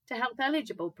 years to help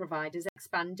eligible providers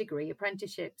expand degree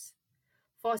apprenticeships.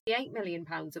 £48 million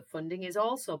of funding is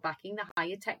also backing the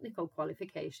higher technical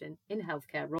qualification in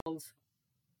healthcare roles.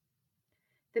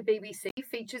 The BBC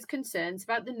features concerns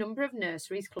about the number of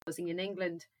nurseries closing in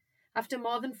England, after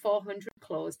more than 400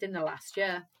 closed in the last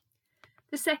year.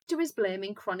 The sector is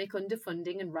blaming chronic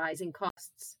underfunding and rising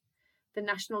costs. The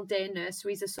National Day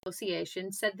Nurseries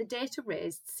Association said the data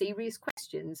raised serious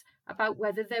questions about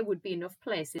whether there would be enough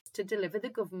places to deliver the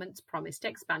government's promised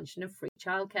expansion of free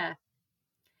childcare.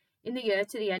 In the year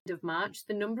to the end of March,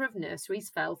 the number of nurseries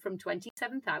fell from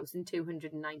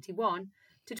 27,291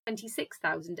 to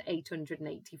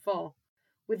 26,884,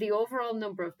 with the overall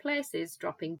number of places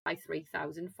dropping by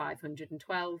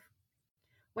 3,512.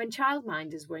 When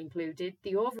childminders were included,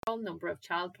 the overall number of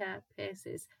childcare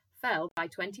places fell by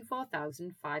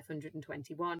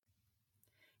 24,521.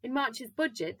 In March's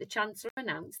budget, the Chancellor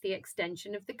announced the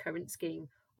extension of the current scheme,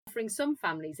 offering some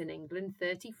families in England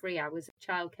 33 hours of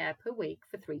childcare per week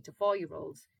for 3 to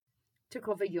 4-year-olds to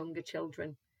cover younger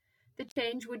children. The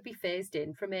change would be phased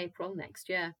in from April next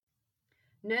year.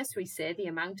 Nurseries say the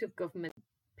amount of government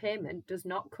payment does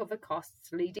not cover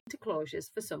costs, leading to closures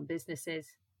for some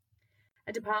businesses.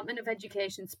 A Department of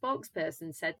Education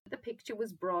spokesperson said that the picture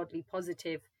was broadly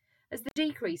positive, as the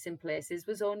decrease in places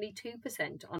was only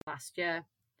 2% on last year,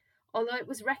 although it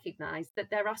was recognised that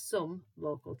there are some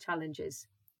local challenges.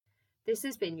 This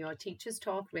has been your Teachers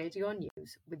Talk Radio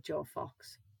News with Joe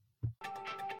Fox.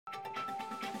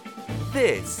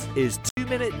 This is 2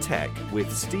 Minute Tech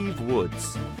with Steve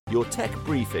Woods, your tech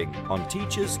briefing on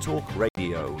Teachers Talk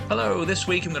Radio. Hello, this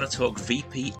week I'm going to talk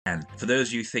VPN. For those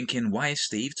of you thinking, why is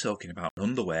Steve talking about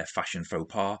underwear fashion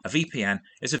faux pas? A VPN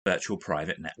is a virtual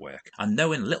private network, and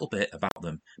knowing a little bit about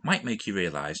them might make you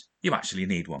realise you actually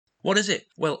need one. What is it?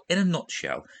 Well, in a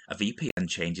nutshell, a VPN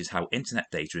changes how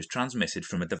internet data is transmitted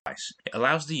from a device. It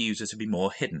allows the user to be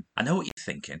more hidden. I know what you're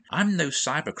thinking. I'm no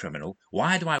cyber criminal.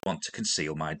 Why do I want to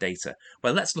conceal my data?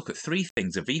 Well, let's look at 3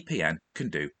 things a VPN can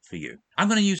do for you. I'm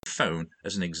going to use a phone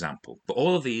as an example, but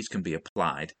all of these can be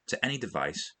applied to any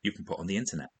device you can put on the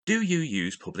internet. Do you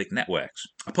use public networks?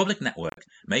 A public network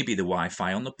maybe the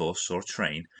Wi-Fi on the bus or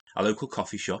train, a local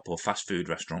coffee shop or fast food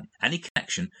restaurant, any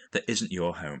connection that isn't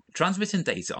your home. Transmitting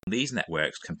data on these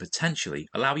networks can potentially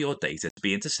allow your data to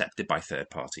be intercepted by third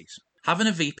parties. Having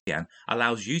a VPN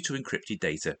allows you to encrypt your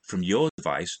data from your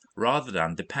device rather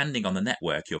than depending on the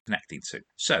network you're connecting to.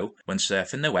 So, when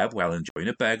surfing the web while enjoying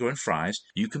a burger and fries,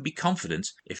 you can be confident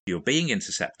if you're being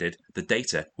intercepted, the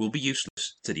data will be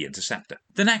useless to the interceptor.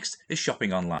 The next is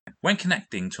shopping online. When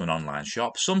connecting to an online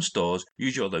shop, some stores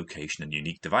use your location and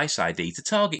unique device ID to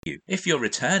target you. If you're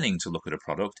returning to look at a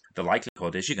product, the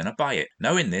likelihood is you're going to buy it.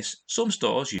 Knowing this, some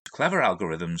stores use clever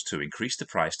algorithms to increase the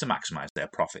price to maximize their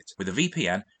profit. With a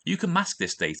VPN, you can mask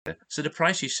this data so the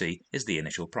price you see is the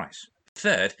initial price.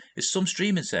 Third is some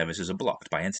streaming services are blocked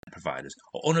by internet providers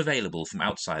or unavailable from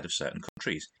outside of certain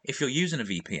countries. If you're using a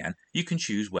VPN, you can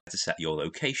choose where to set your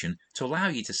location to allow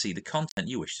you to see the content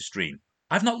you wish to stream.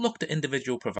 I've not looked at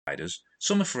individual providers.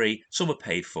 Some are free, some are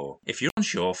paid for. If you're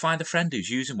unsure, find a friend who's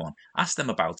using one, ask them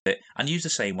about it, and use the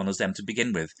same one as them to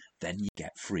begin with. Then you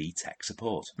get free tech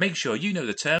support. Make sure you know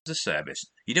the terms of service.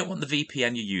 You don't want the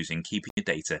VPN you're using keeping your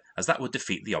data, as that would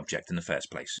defeat the object in the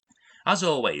first place. As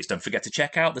always, don't forget to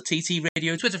check out the TT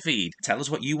Radio Twitter feed. Tell us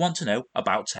what you want to know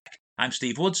about tech. I'm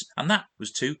Steve Woods, and that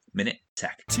was 2 Minute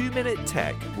Tech. 2 Minute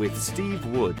Tech with Steve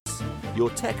Woods, your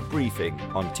tech briefing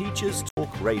on Teachers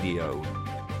Talk Radio.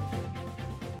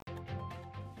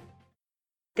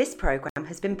 This programme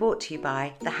has been brought to you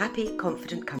by the Happy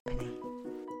Confident Company.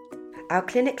 Our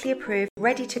clinically approved,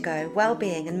 ready-to-go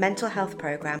wellbeing and mental health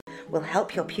programme will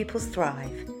help your pupils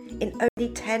thrive. In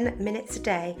only 10 minutes a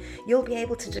day, you'll be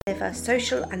able to deliver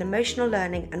social and emotional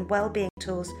learning and wellbeing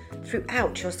tools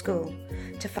throughout your school.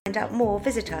 To find out more,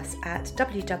 visit us at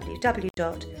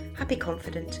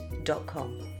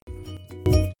www.happyconfident.com.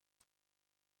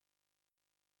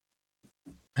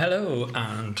 Hello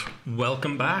and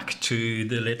welcome back to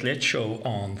the Late Late Show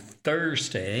on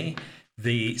Thursday,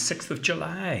 the 6th of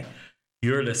July.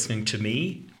 You're listening to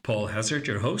me, Paul Hazzard,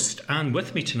 your host, and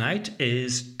with me tonight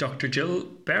is Dr. Jill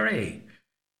Berry.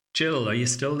 Jill, are you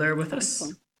still there with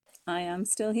us? I am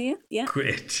still here. Yeah.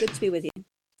 Great. Good to be with you.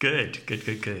 Good.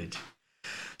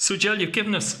 So, Jill, you've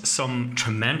given us some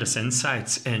tremendous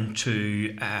insights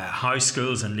into how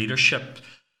schools and leadership,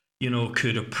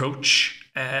 could approach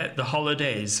the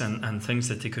holidays and things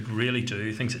that they could really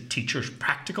do, things that teachers,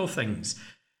 practical things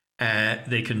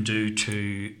they can do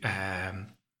to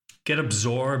get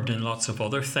absorbed in lots of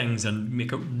other things and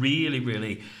make a really,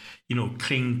 really,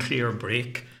 clean, clear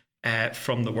break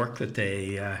from the work that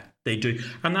they do.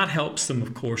 And that helps them,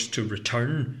 of course, to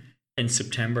return in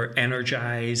September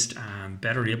energized and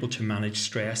better able to manage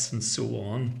stress and so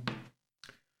on.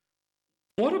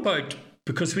 What about,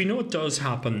 because we know it does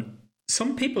happen,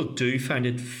 some people do find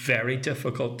it very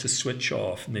difficult to switch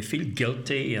off and they feel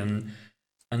guilty and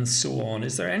so on.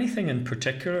 Is there anything in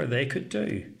particular they could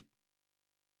do?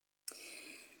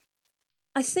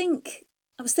 I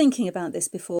was thinking about this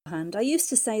beforehand. I used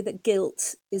to say that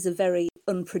guilt is a very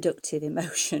unproductive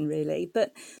emotion, really.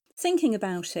 But thinking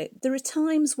about it, there are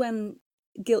times when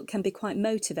guilt can be quite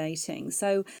motivating.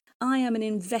 So I am an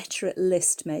inveterate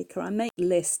list maker. I make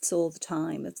lists all the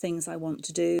time of things I want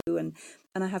to do, and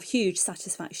I have huge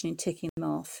satisfaction in ticking them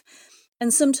off.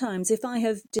 And sometimes if I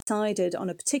have decided on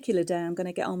a particular day I'm going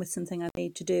to get on with something I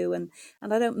need to do and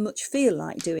I don't much feel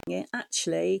like doing it,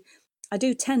 actually I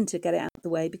do tend to get it out of the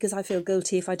way because I feel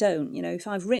guilty if I don't. If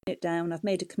I've written it down, I've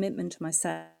made a commitment to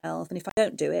myself, and if I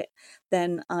don't do it,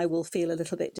 then I will feel a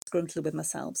little bit disgruntled with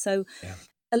myself. So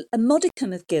a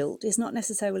modicum of guilt is not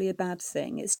necessarily a bad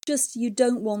thing. It's just you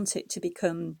don't want it to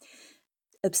become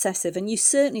obsessive, and you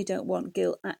certainly don't want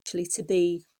guilt actually to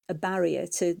be a barrier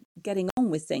to getting on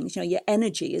with things. Your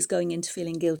energy is going into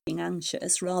feeling guilty and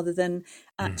anxious rather than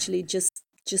actually just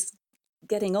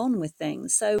getting on with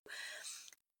things. So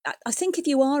I think if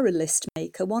you are a list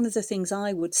maker, one of the things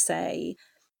I would say,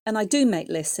 and I do make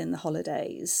lists in the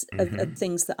holidays of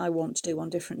things that I want to do on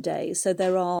different days. So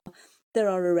there are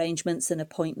arrangements and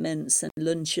appointments and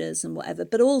lunches and whatever,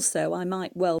 but also I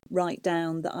might well write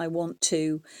down that I want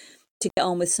to get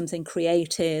on with something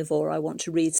creative or I want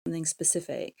to read something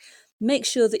specific. Make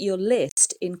sure that your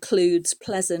list includes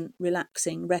pleasant,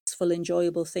 relaxing, restful,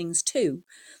 enjoyable things too.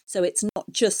 So it's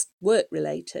not just work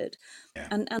related. Yeah.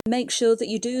 And make sure that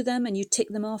you do them and you tick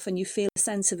them off and you feel a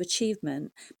sense of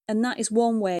achievement. And that is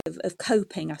one way of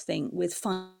coping, I think, with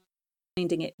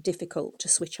finding it difficult to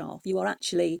switch off. You are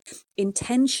actually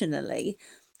intentionally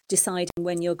deciding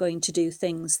when you're going to do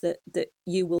things that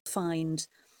you will find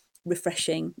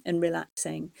refreshing and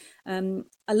relaxing.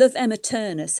 I love Emma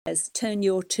Turner says, turn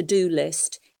your to-do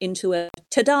list into a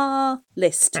ta-da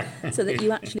list so that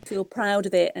you actually feel proud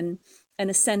of it and and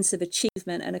a sense of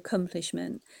achievement and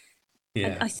accomplishment. Yeah.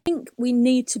 And I think we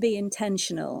need to be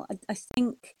intentional. I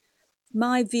think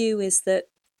my view is that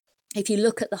if you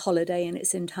look at the holiday in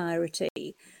its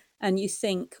entirety and you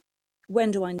think,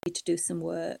 when do I need to do some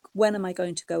work? When am I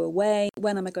going to go away?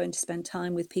 When am I going to spend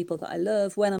time with people that I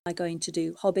love? When am I going to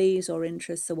do hobbies or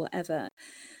interests or whatever?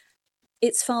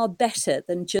 It's far better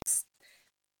than just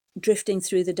drifting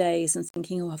through the days and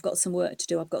thinking, oh, I've got some work to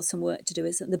do. I've got some work to do.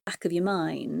 It's at the back of your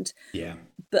mind. Yeah.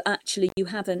 But actually you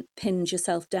haven't pinned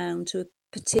yourself down to a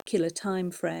particular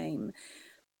time frame.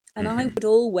 And I would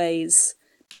always,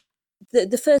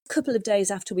 the first couple of days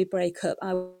after we break up,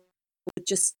 I would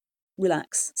just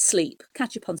relax, sleep,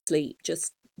 catch up on sleep,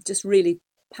 just really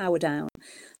power down.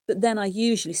 But then I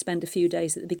usually spend a few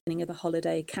days at the beginning of a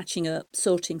holiday catching up,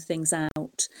 sorting things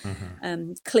out,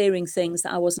 clearing things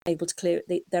that I wasn't able to clear at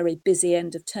the very busy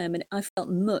end of term. And I felt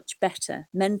much better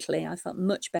mentally. I felt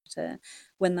much better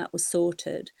when that was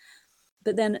sorted.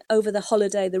 But then over the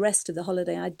holiday, the rest of the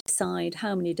holiday, I'd decide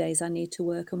how many days I need to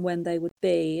work and when they would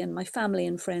be. And my family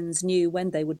and friends knew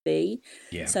when they would be.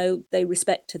 Yeah. So they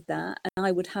respected that. And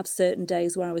I would have certain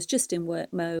days where I was just in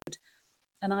work mode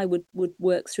and I would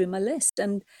work through my list.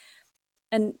 And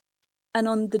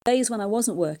on the days when I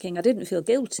wasn't working, I didn't feel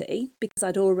guilty because I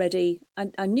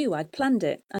knew I'd planned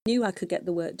it. I knew I could get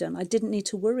the work done. I didn't need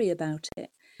to worry about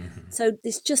it. So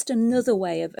it's just another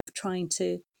way of trying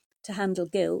to handle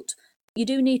guilt. You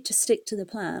do need to stick to the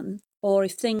plan, or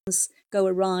if things go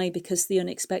awry because the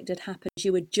unexpected happens,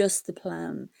 you adjust the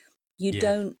plan. You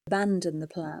don't abandon the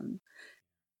plan.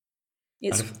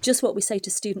 It's just what we say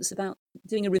to students about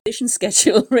doing a revision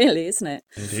schedule, really, isn't it?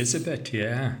 It is a bit,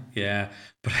 yeah.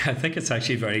 But I think it's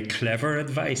actually very clever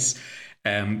advice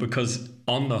because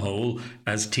on the whole,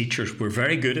 as teachers, we're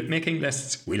very good at making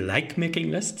lists. We like making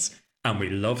lists. And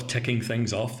we love ticking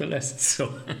things off the list.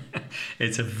 So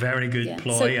it's a very good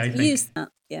ploy, I think. Use that,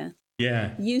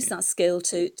 Use that skill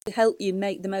to help you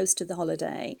make the most of the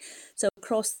holiday. So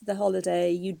across the holiday,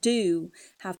 you do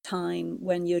have time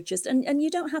when you're just... And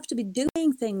you don't have to be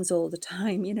doing things all the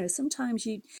time. You know, sometimes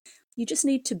you just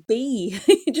need to be.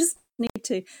 You just need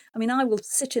to... I mean, I will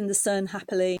sit in the sun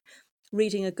happily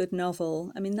reading a good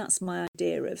novel. I mean, that's my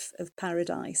idea of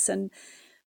paradise. And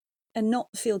not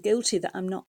feel guilty that I'm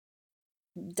not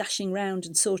dashing around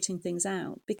and sorting things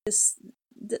out, because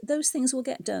those things will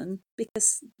get done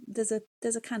because there's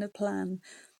a kind of plan.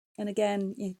 And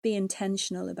again, be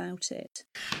intentional about it.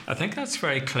 I think that's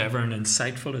very clever and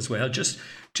insightful as well.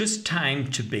 Just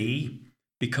time to be,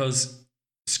 because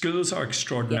schools are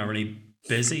extraordinarily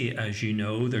busy, as you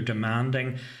know. They're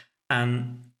demanding,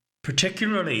 and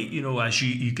particularly, you know, as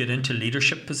you get into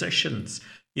leadership positions,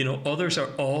 you know, others are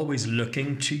always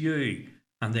looking to you.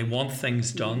 And they want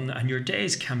things done, and your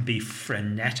days can be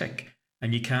frenetic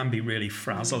and you can be really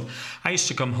frazzled. I used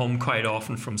to come home quite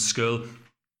often from school,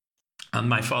 and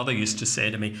my father used to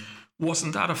say to me,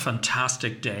 wasn't that a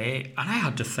fantastic day? And I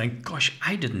had to think, gosh,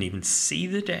 I didn't even see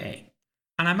the day.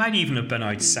 And I might even have been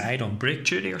outside on break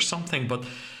duty or something, but,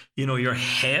 you know, your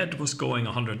head was going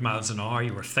 100 miles an hour.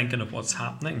 You were thinking of what's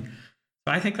happening.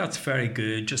 But I think that's very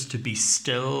good, just to be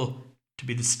still, to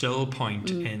be the still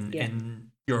point in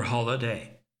your holiday.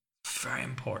 Very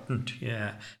important,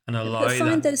 and allow but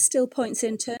find those still points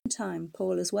in term time,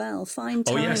 Paul, as well. Find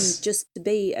time just to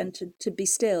be and to be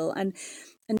still, and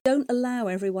don't allow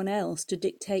everyone else to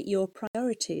dictate your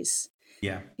priorities.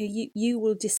 You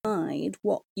will decide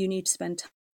what you need to spend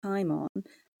time on.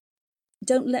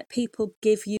 Don't let people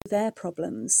give you their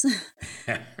problems.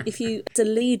 If you, as a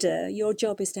leader, your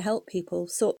job is to help people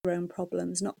sort their own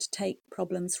problems, not to take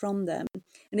problems from them.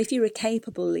 And if you're a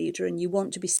capable leader and you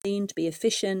want to be seen to be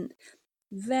efficient,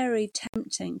 very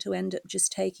tempting to end up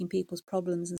just taking people's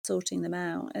problems and sorting them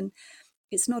out. And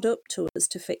it's not up to us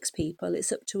to fix people.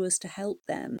 It's up to us to help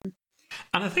them.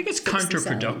 And I think it's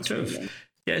counterproductive. Really.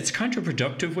 Yeah, it's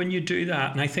counterproductive when you do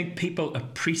that. And I think people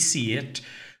appreciate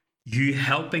you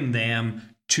helping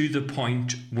them to the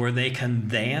point where they can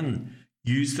then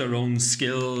use their own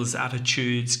skills,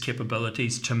 attitudes,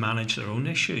 capabilities to manage their own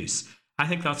issues. I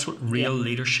think that's what real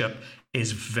leadership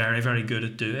is very, very good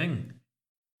at doing.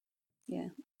 Yeah.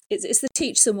 It's the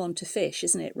teach someone to fish,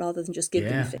 isn't it? Rather than just give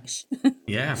them a fish.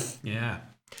 Yeah.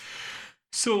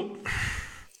 So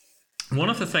one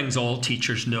of the things all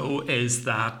teachers know is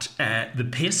that the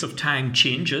pace of time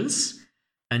changes.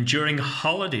 And during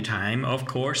holiday time, of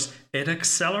course, it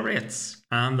accelerates.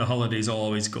 And the holidays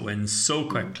always go in so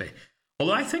quickly.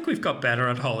 Although I think we've got better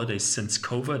at holidays since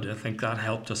COVID. I think that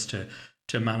helped us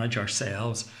to manage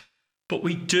ourselves. But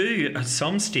we do, at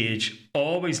some stage,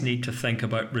 always need to think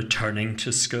about returning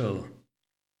to school.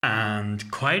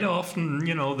 And quite often,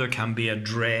 there can be a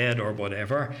dread or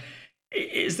whatever.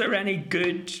 Is there any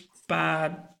good,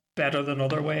 bad, better than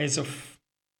other ways of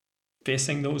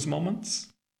facing those moments?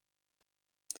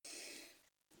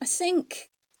 I think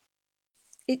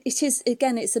it is,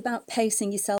 again, it's about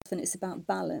pacing yourself and it's about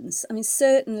balance. I mean,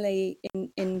 certainly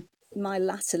in my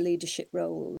latter leadership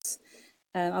roles,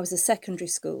 I was a secondary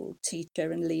school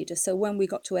teacher and leader. So when we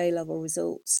got to A-level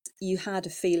results, you had a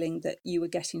feeling that you were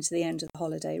getting to the end of the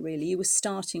holiday, really. You were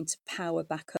starting to power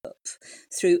back up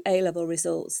through A-level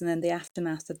results and then the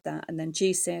aftermath of that, and then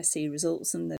GCSE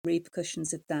results and the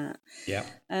repercussions of that. Yeah.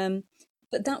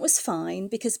 But that was fine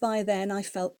because by then I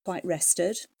felt quite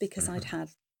rested because I'd had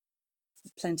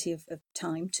plenty of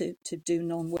time to do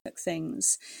non-work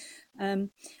things.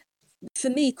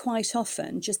 For me, quite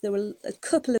often, there were a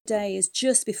couple of days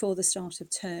just before the start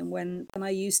of term when I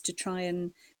used to try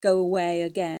and go away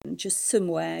again, just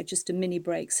somewhere, just a mini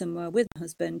break somewhere with my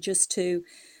husband, just to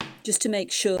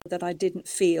make sure that I didn't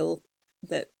feel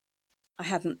that I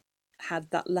hadn't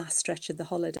had that last stretch of the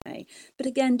holiday. But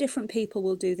again, different people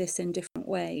will do this in different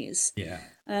ways. Yeah.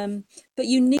 But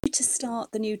you need to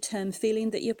start the new term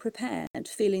feeling that you're prepared,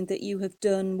 feeling that you have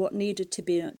done what needed to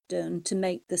be done to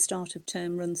make the start of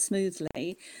term run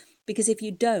smoothly. Because if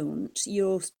you don't,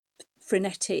 you're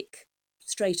frenetic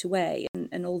straight away,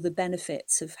 and all the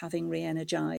benefits of having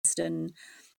re-energized and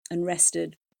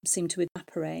rested seem to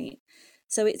evaporate.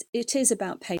 So it is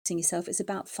about pacing yourself. It's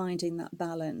about finding that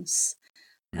balance.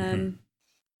 And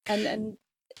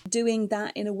doing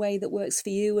that in a way that works for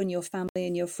you and your family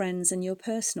and your friends and your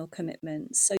personal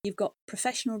commitments. So you've got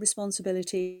professional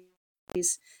responsibilities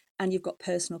and you've got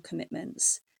personal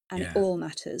commitments, and it all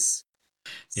matters.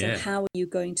 So how are you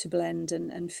going to blend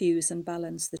and fuse and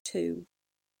balance the two?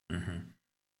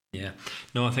 Yeah.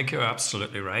 No, I think you're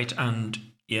absolutely right. And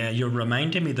you're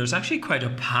reminding me there's actually quite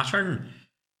a pattern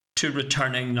to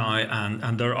returning now,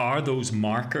 and there are those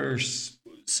markers,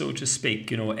 so to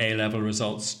speak, A-level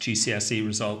results, GCSE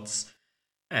results,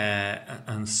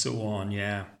 and so on.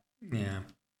 Yeah.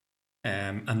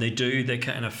 And they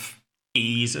kind of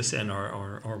ease us in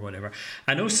or whatever.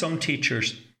 I know some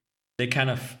teachers, they kind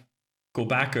of go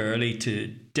back early to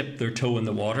dip their toe in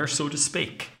the water, so to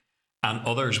speak, and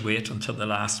others wait until the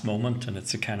last moment, and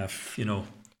it's a kind of,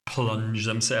 plunge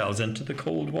themselves into the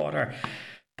cold water.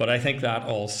 But I think that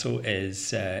also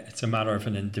is, it's a matter of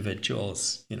an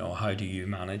individual's, how do you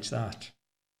manage that?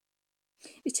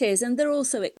 It is. And there are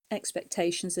also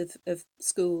expectations of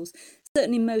schools.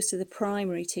 Certainly most of the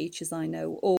primary teachers I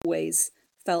know always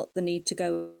felt the need to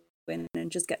go in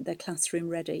and just get their classroom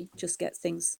ready, just get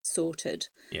things sorted.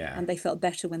 Yeah. And they felt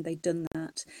better when they'd done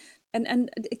that. And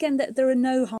again, there are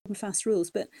no hard and fast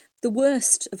rules, but the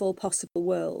worst of all possible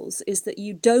worlds is that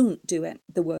you don't do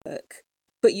the work,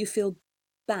 but you feel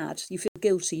bad, you feel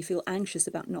guilty, you feel anxious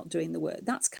about not doing the work.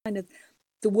 That's kind of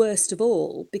the worst of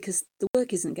all, because the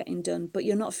work isn't getting done, but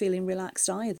you're not feeling relaxed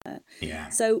either. Yeah.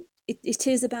 So it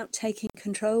is about taking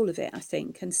control of it, I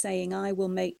think, and saying, I will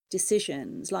make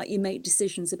decisions, like you make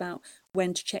decisions about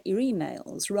when to check your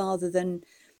emails, rather than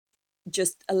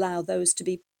just allow those to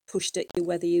be pushed at you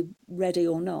whether you're ready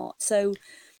or not. So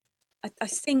I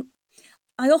think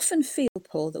I often feel,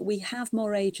 Paul, that we have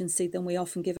more agency than we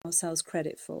often give ourselves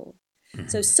credit for.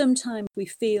 So sometimes we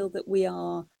feel that we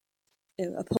are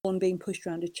a pawn being pushed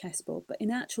around a chessboard, but in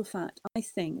actual fact, I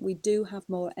think we do have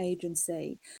more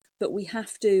agency, but we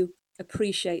have to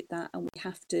appreciate that and we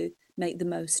have to make the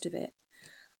most of it.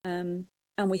 And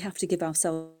we have to give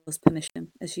ourselves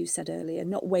permission, as you said earlier,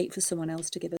 not wait for someone else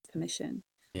to give us permission.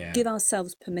 Yeah. Give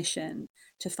ourselves permission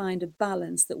to find a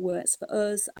balance that works for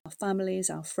us, our families,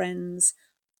 our friends,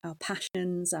 our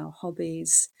passions, our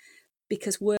hobbies,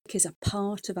 because work is a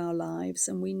part of our lives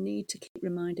and we need to keep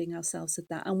reminding ourselves of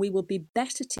that. And we will be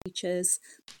better teachers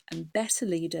and better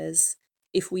leaders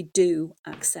if we do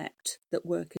accept that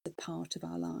work is a part of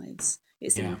our lives.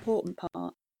 It's an important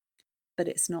part, but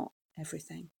it's not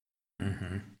everything.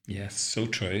 Yes, so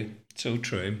true. So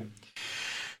true.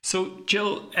 So,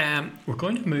 Jill, we're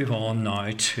going to move on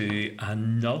now to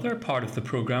another part of the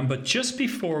programme. But just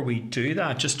before we do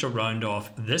that, just to round off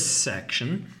this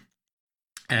section,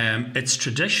 it's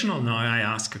traditional now I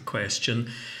ask a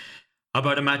question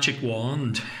about a magic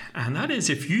wand. And that is,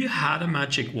 if you had a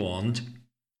magic wand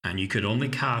and you could only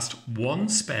cast one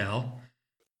spell,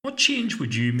 what change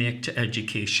would you make to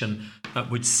education that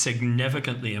would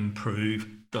significantly improve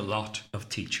the lot of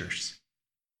teachers?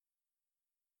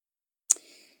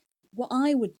 What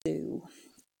I would do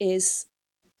is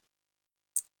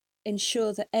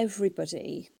ensure that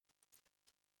everybody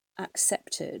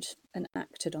accepted and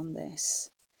acted on this,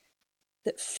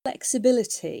 that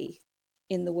flexibility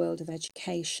in the world of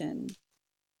education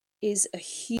is a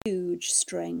huge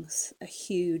strength, a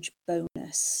huge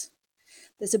bonus.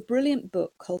 There's a brilliant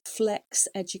book called Flex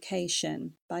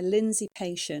Education by Lindsay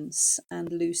Patience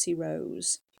and Lucy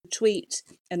Rose, who tweet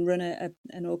and run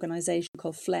an organisation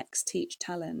called Flex Teach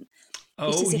Talent.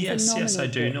 Oh, yes, I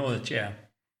do know it, yeah.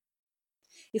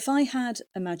 If I had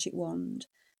a magic wand,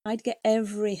 I'd get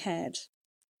every head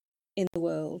in the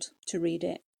world to read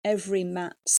it, every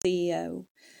MAT CEO,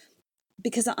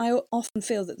 because I often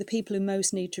feel that the people who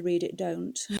most need to read it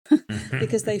don't,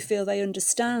 because they feel they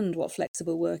understand what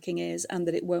flexible working is and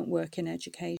that it won't work in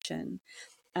education.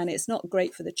 And it's not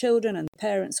great for the children, and the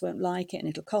parents won't like it, and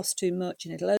it'll cost too much,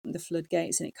 and it'll open the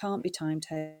floodgates, and it can't be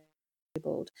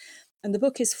timetabled. And the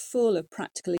book is full of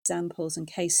practical examples and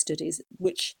case studies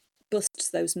which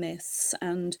busts those myths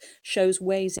and shows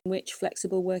ways in which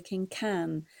flexible working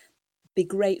can be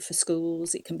great for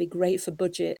schools, it can be great for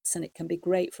budgets, and it can be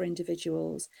great for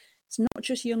individuals. It's not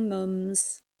just young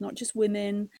mums, not just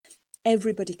women.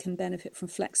 Everybody can benefit from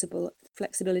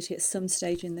flexibility at some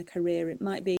stage in their career. It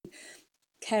might be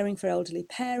caring for elderly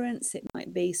parents, it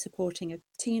might be supporting a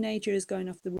teenager who's going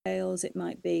off the rails, it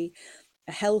might be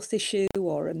a health issue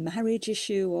or a marriage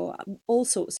issue or all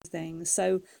sorts of things.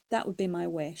 So that would be my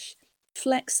wish.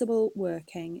 Flexible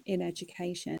working in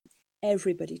education.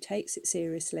 Everybody takes it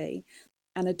seriously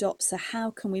and adopts a how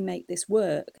can we make this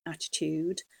work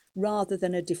attitude rather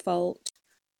than a default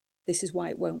this is why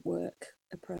it won't work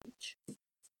approach.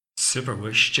 Super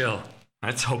wish, Jill.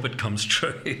 Let's hope it comes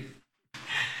true.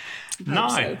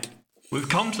 Now, we've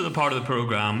come to the part of the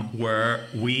programme where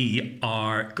we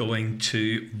are going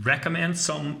to recommend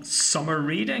some summer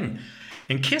reading.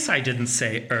 In case I didn't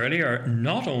say earlier,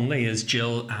 not only is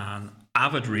Jill an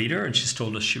avid reader, and she's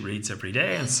told us she reads every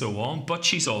day and so on, but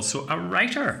she's also a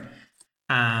writer.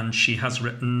 And she has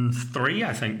written 3,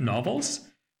 I think, novels,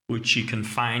 which you can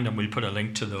find, and we'll put a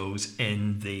link to those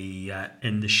in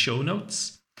the show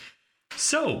notes.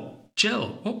 So,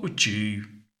 Jill, what would you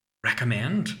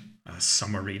recommend as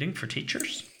summer reading for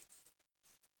teachers?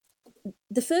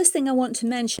 The first thing I want to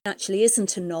mention actually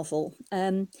isn't a novel.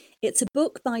 It's a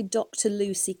book by Dr.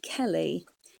 Lucy Kelly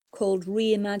called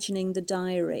Reimagining the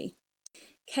Diary.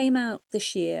 Came out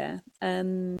this year.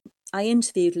 I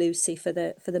interviewed Lucy for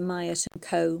the Myatt and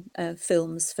Co.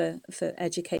 films for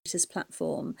Educators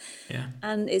platform. Yeah.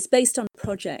 And it's based on a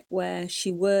project where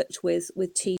she worked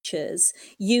with teachers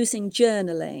using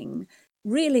journaling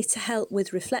really to help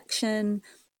with reflection,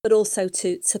 but also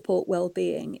to support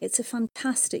well-being. It's a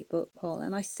fantastic book, Paul,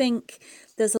 and I think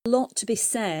there's a lot to be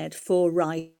said for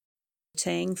writing,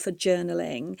 for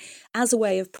journaling, as a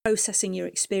way of processing your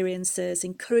experiences,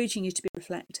 encouraging you to be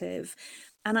reflective,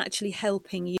 and actually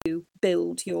helping you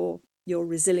build your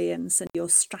resilience and your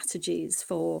strategies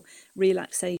for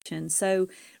relaxation. So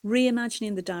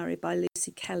Reimagining the Diary by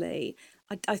Lucy Kelly,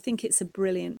 I think it's a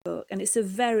brilliant book, and it's a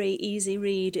very easy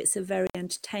read, it's a very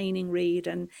entertaining read,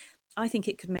 and I think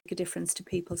it could make a difference to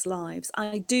people's lives.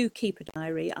 I do keep a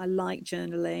diary, I like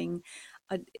journaling,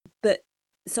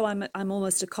 so I'm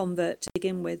almost a convert to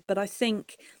begin with, but I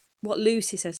think what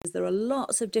Lucy says is there are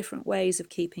lots of different ways of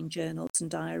keeping journals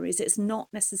and diaries. It's not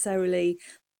necessarily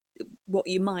what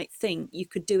you might think. You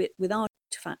could do it with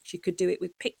artifacts, you could do it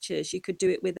with pictures, you could do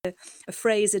it with a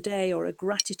phrase a day or a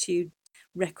gratitude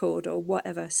record or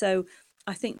whatever. So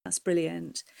I think that's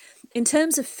brilliant. In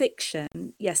terms of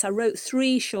fiction, yes, I wrote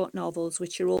 3 short novels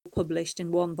which are all published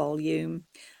in 1 volume.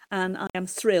 And I am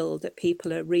thrilled that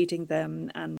people are reading them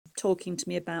and talking to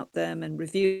me about them and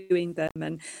reviewing them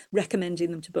and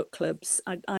recommending them to book clubs.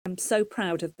 I am so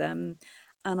proud of them,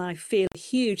 and I feel a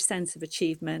huge sense of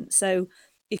achievement. So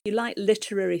if you like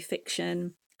literary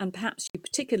fiction, and perhaps you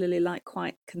particularly like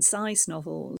quite concise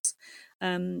novels,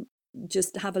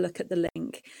 just have a look at the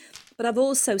link. But I've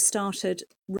also started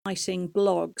writing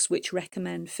blogs which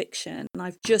recommend fiction, and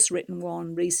I've just written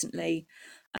one recently,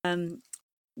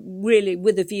 really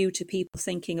with a view to people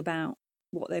thinking about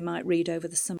what they might read over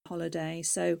the summer holiday.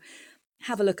 So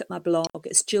have a look at my blog.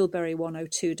 It's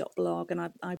jillberry102.blog,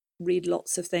 and I read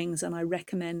lots of things and I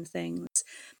recommend things.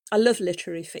 I love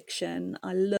literary fiction.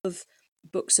 I love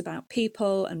books about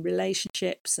people and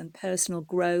relationships and personal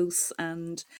growth,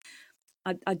 and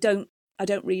I don't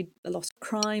read a lot of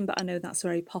crime, but I know that's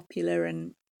very popular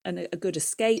and a good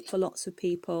escape for lots of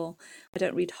people. I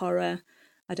don't read horror.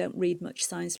 I don't read much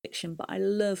science fiction, but I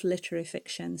love literary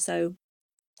fiction. So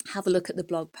have a look at the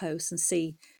blog posts and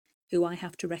see who I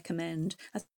have to recommend.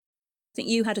 I think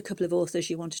you had a couple of authors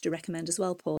you wanted to recommend as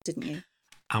well, Paul, didn't you?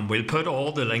 And we'll put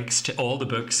all the links to all the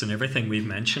books and everything we've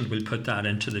mentioned. We'll put that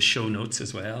into the show notes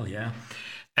as well, yeah.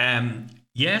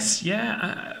 Yes,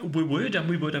 yeah, we would, and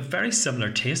we would have very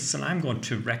similar tastes. And I'm going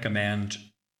to recommend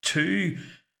two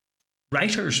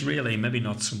writers, really, maybe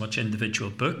not so much individual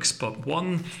books, but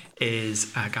one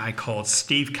is a guy called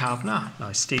Steve Kavanagh.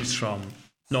 Now, Steve's from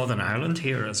Northern Ireland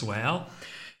here as well.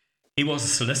 He was a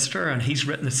solicitor, and he's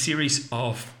written a series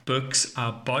of books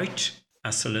about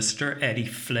a solicitor, Eddie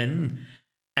Flynn.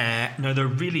 Now, they're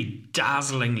really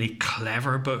dazzlingly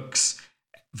clever books,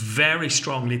 very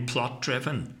strongly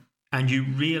plot-driven, and you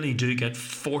really do get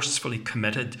forcefully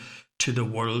committed to the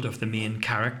world of the main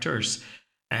characters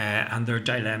and their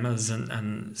dilemmas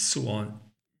and so on.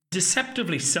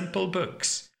 Deceptively simple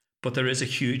books, but there is a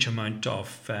huge amount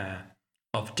of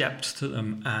depth to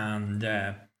them.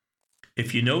 And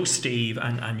if you know Steve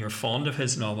and you're fond of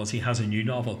his novels, he has a new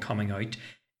novel coming out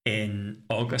in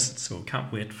August, so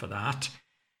can't wait for that.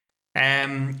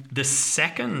 The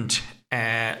second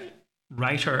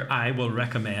writer I will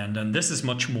recommend, and this is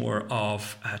much more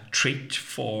of a treat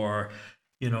for,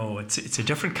 it's a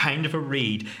different kind of a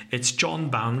read. It's John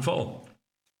Banville.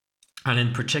 And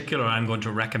in particular, I'm going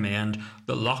to recommend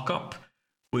The Lockup,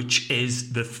 which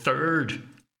is the third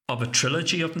of a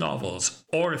trilogy of novels.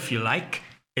 Or if you like,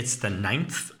 it's the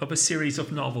 9th of a series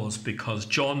of novels, because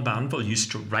John Banville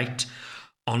used to write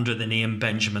under the name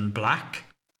Benjamin Black.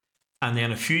 And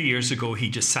then a few years ago, he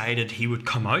decided he would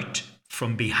come out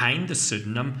from behind the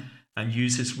pseudonym and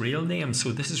use his real name.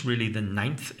 So this is really the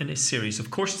 9th in his series.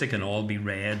 Of course, they can all be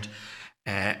read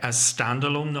as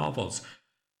standalone novels.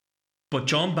 But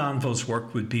John Banville's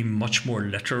work would be much more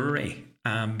literary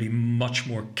and be much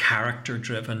more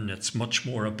character-driven. It's much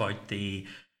more about the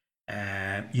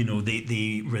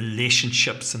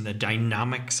relationships and the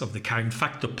dynamics of the character. In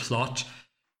fact, the plot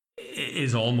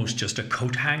is almost just a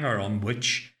coat hanger on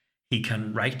which he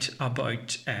can write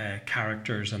about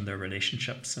characters and their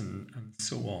relationships and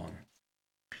so on.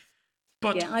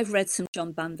 But yeah, I've read some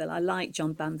John Banville. I like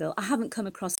John Banville. I haven't come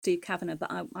across Steve Kavanagh,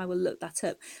 but I will look that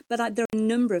up. But there are a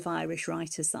number of Irish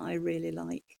writers that I really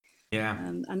like. Yeah,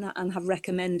 and have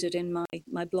recommended in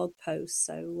my blog posts.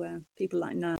 So people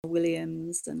like Niall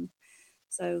Williams, and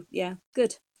so yeah,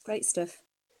 good, great stuff.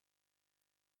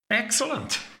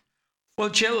 Excellent. Well,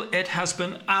 Jill, it has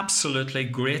been absolutely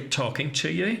great talking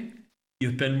to you.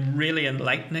 You've been really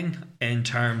enlightening in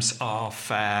terms of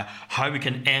how we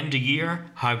can end a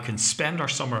year, how we can spend our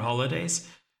summer holidays,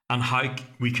 and how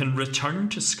we can return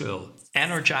to school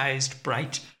energised,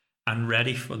 bright, and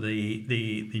ready for the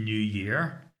new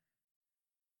year.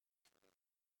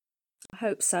 I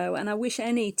hope so. And I wish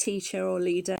any teacher or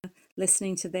leader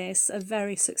listening to this a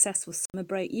very successful summer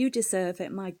break. You deserve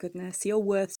it. My goodness, you're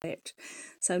worth it.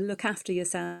 So look after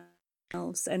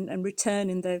yourselves and return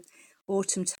in the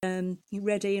autumn term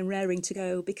ready and raring to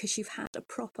go, because you've had a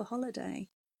proper holiday.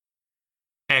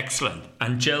 Excellent.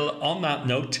 And Jill, on that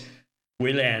note,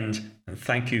 we'll end, and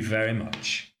thank you very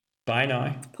much. Bye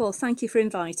now. Paul, thank you for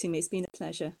inviting me. It's been a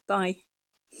pleasure. Bye.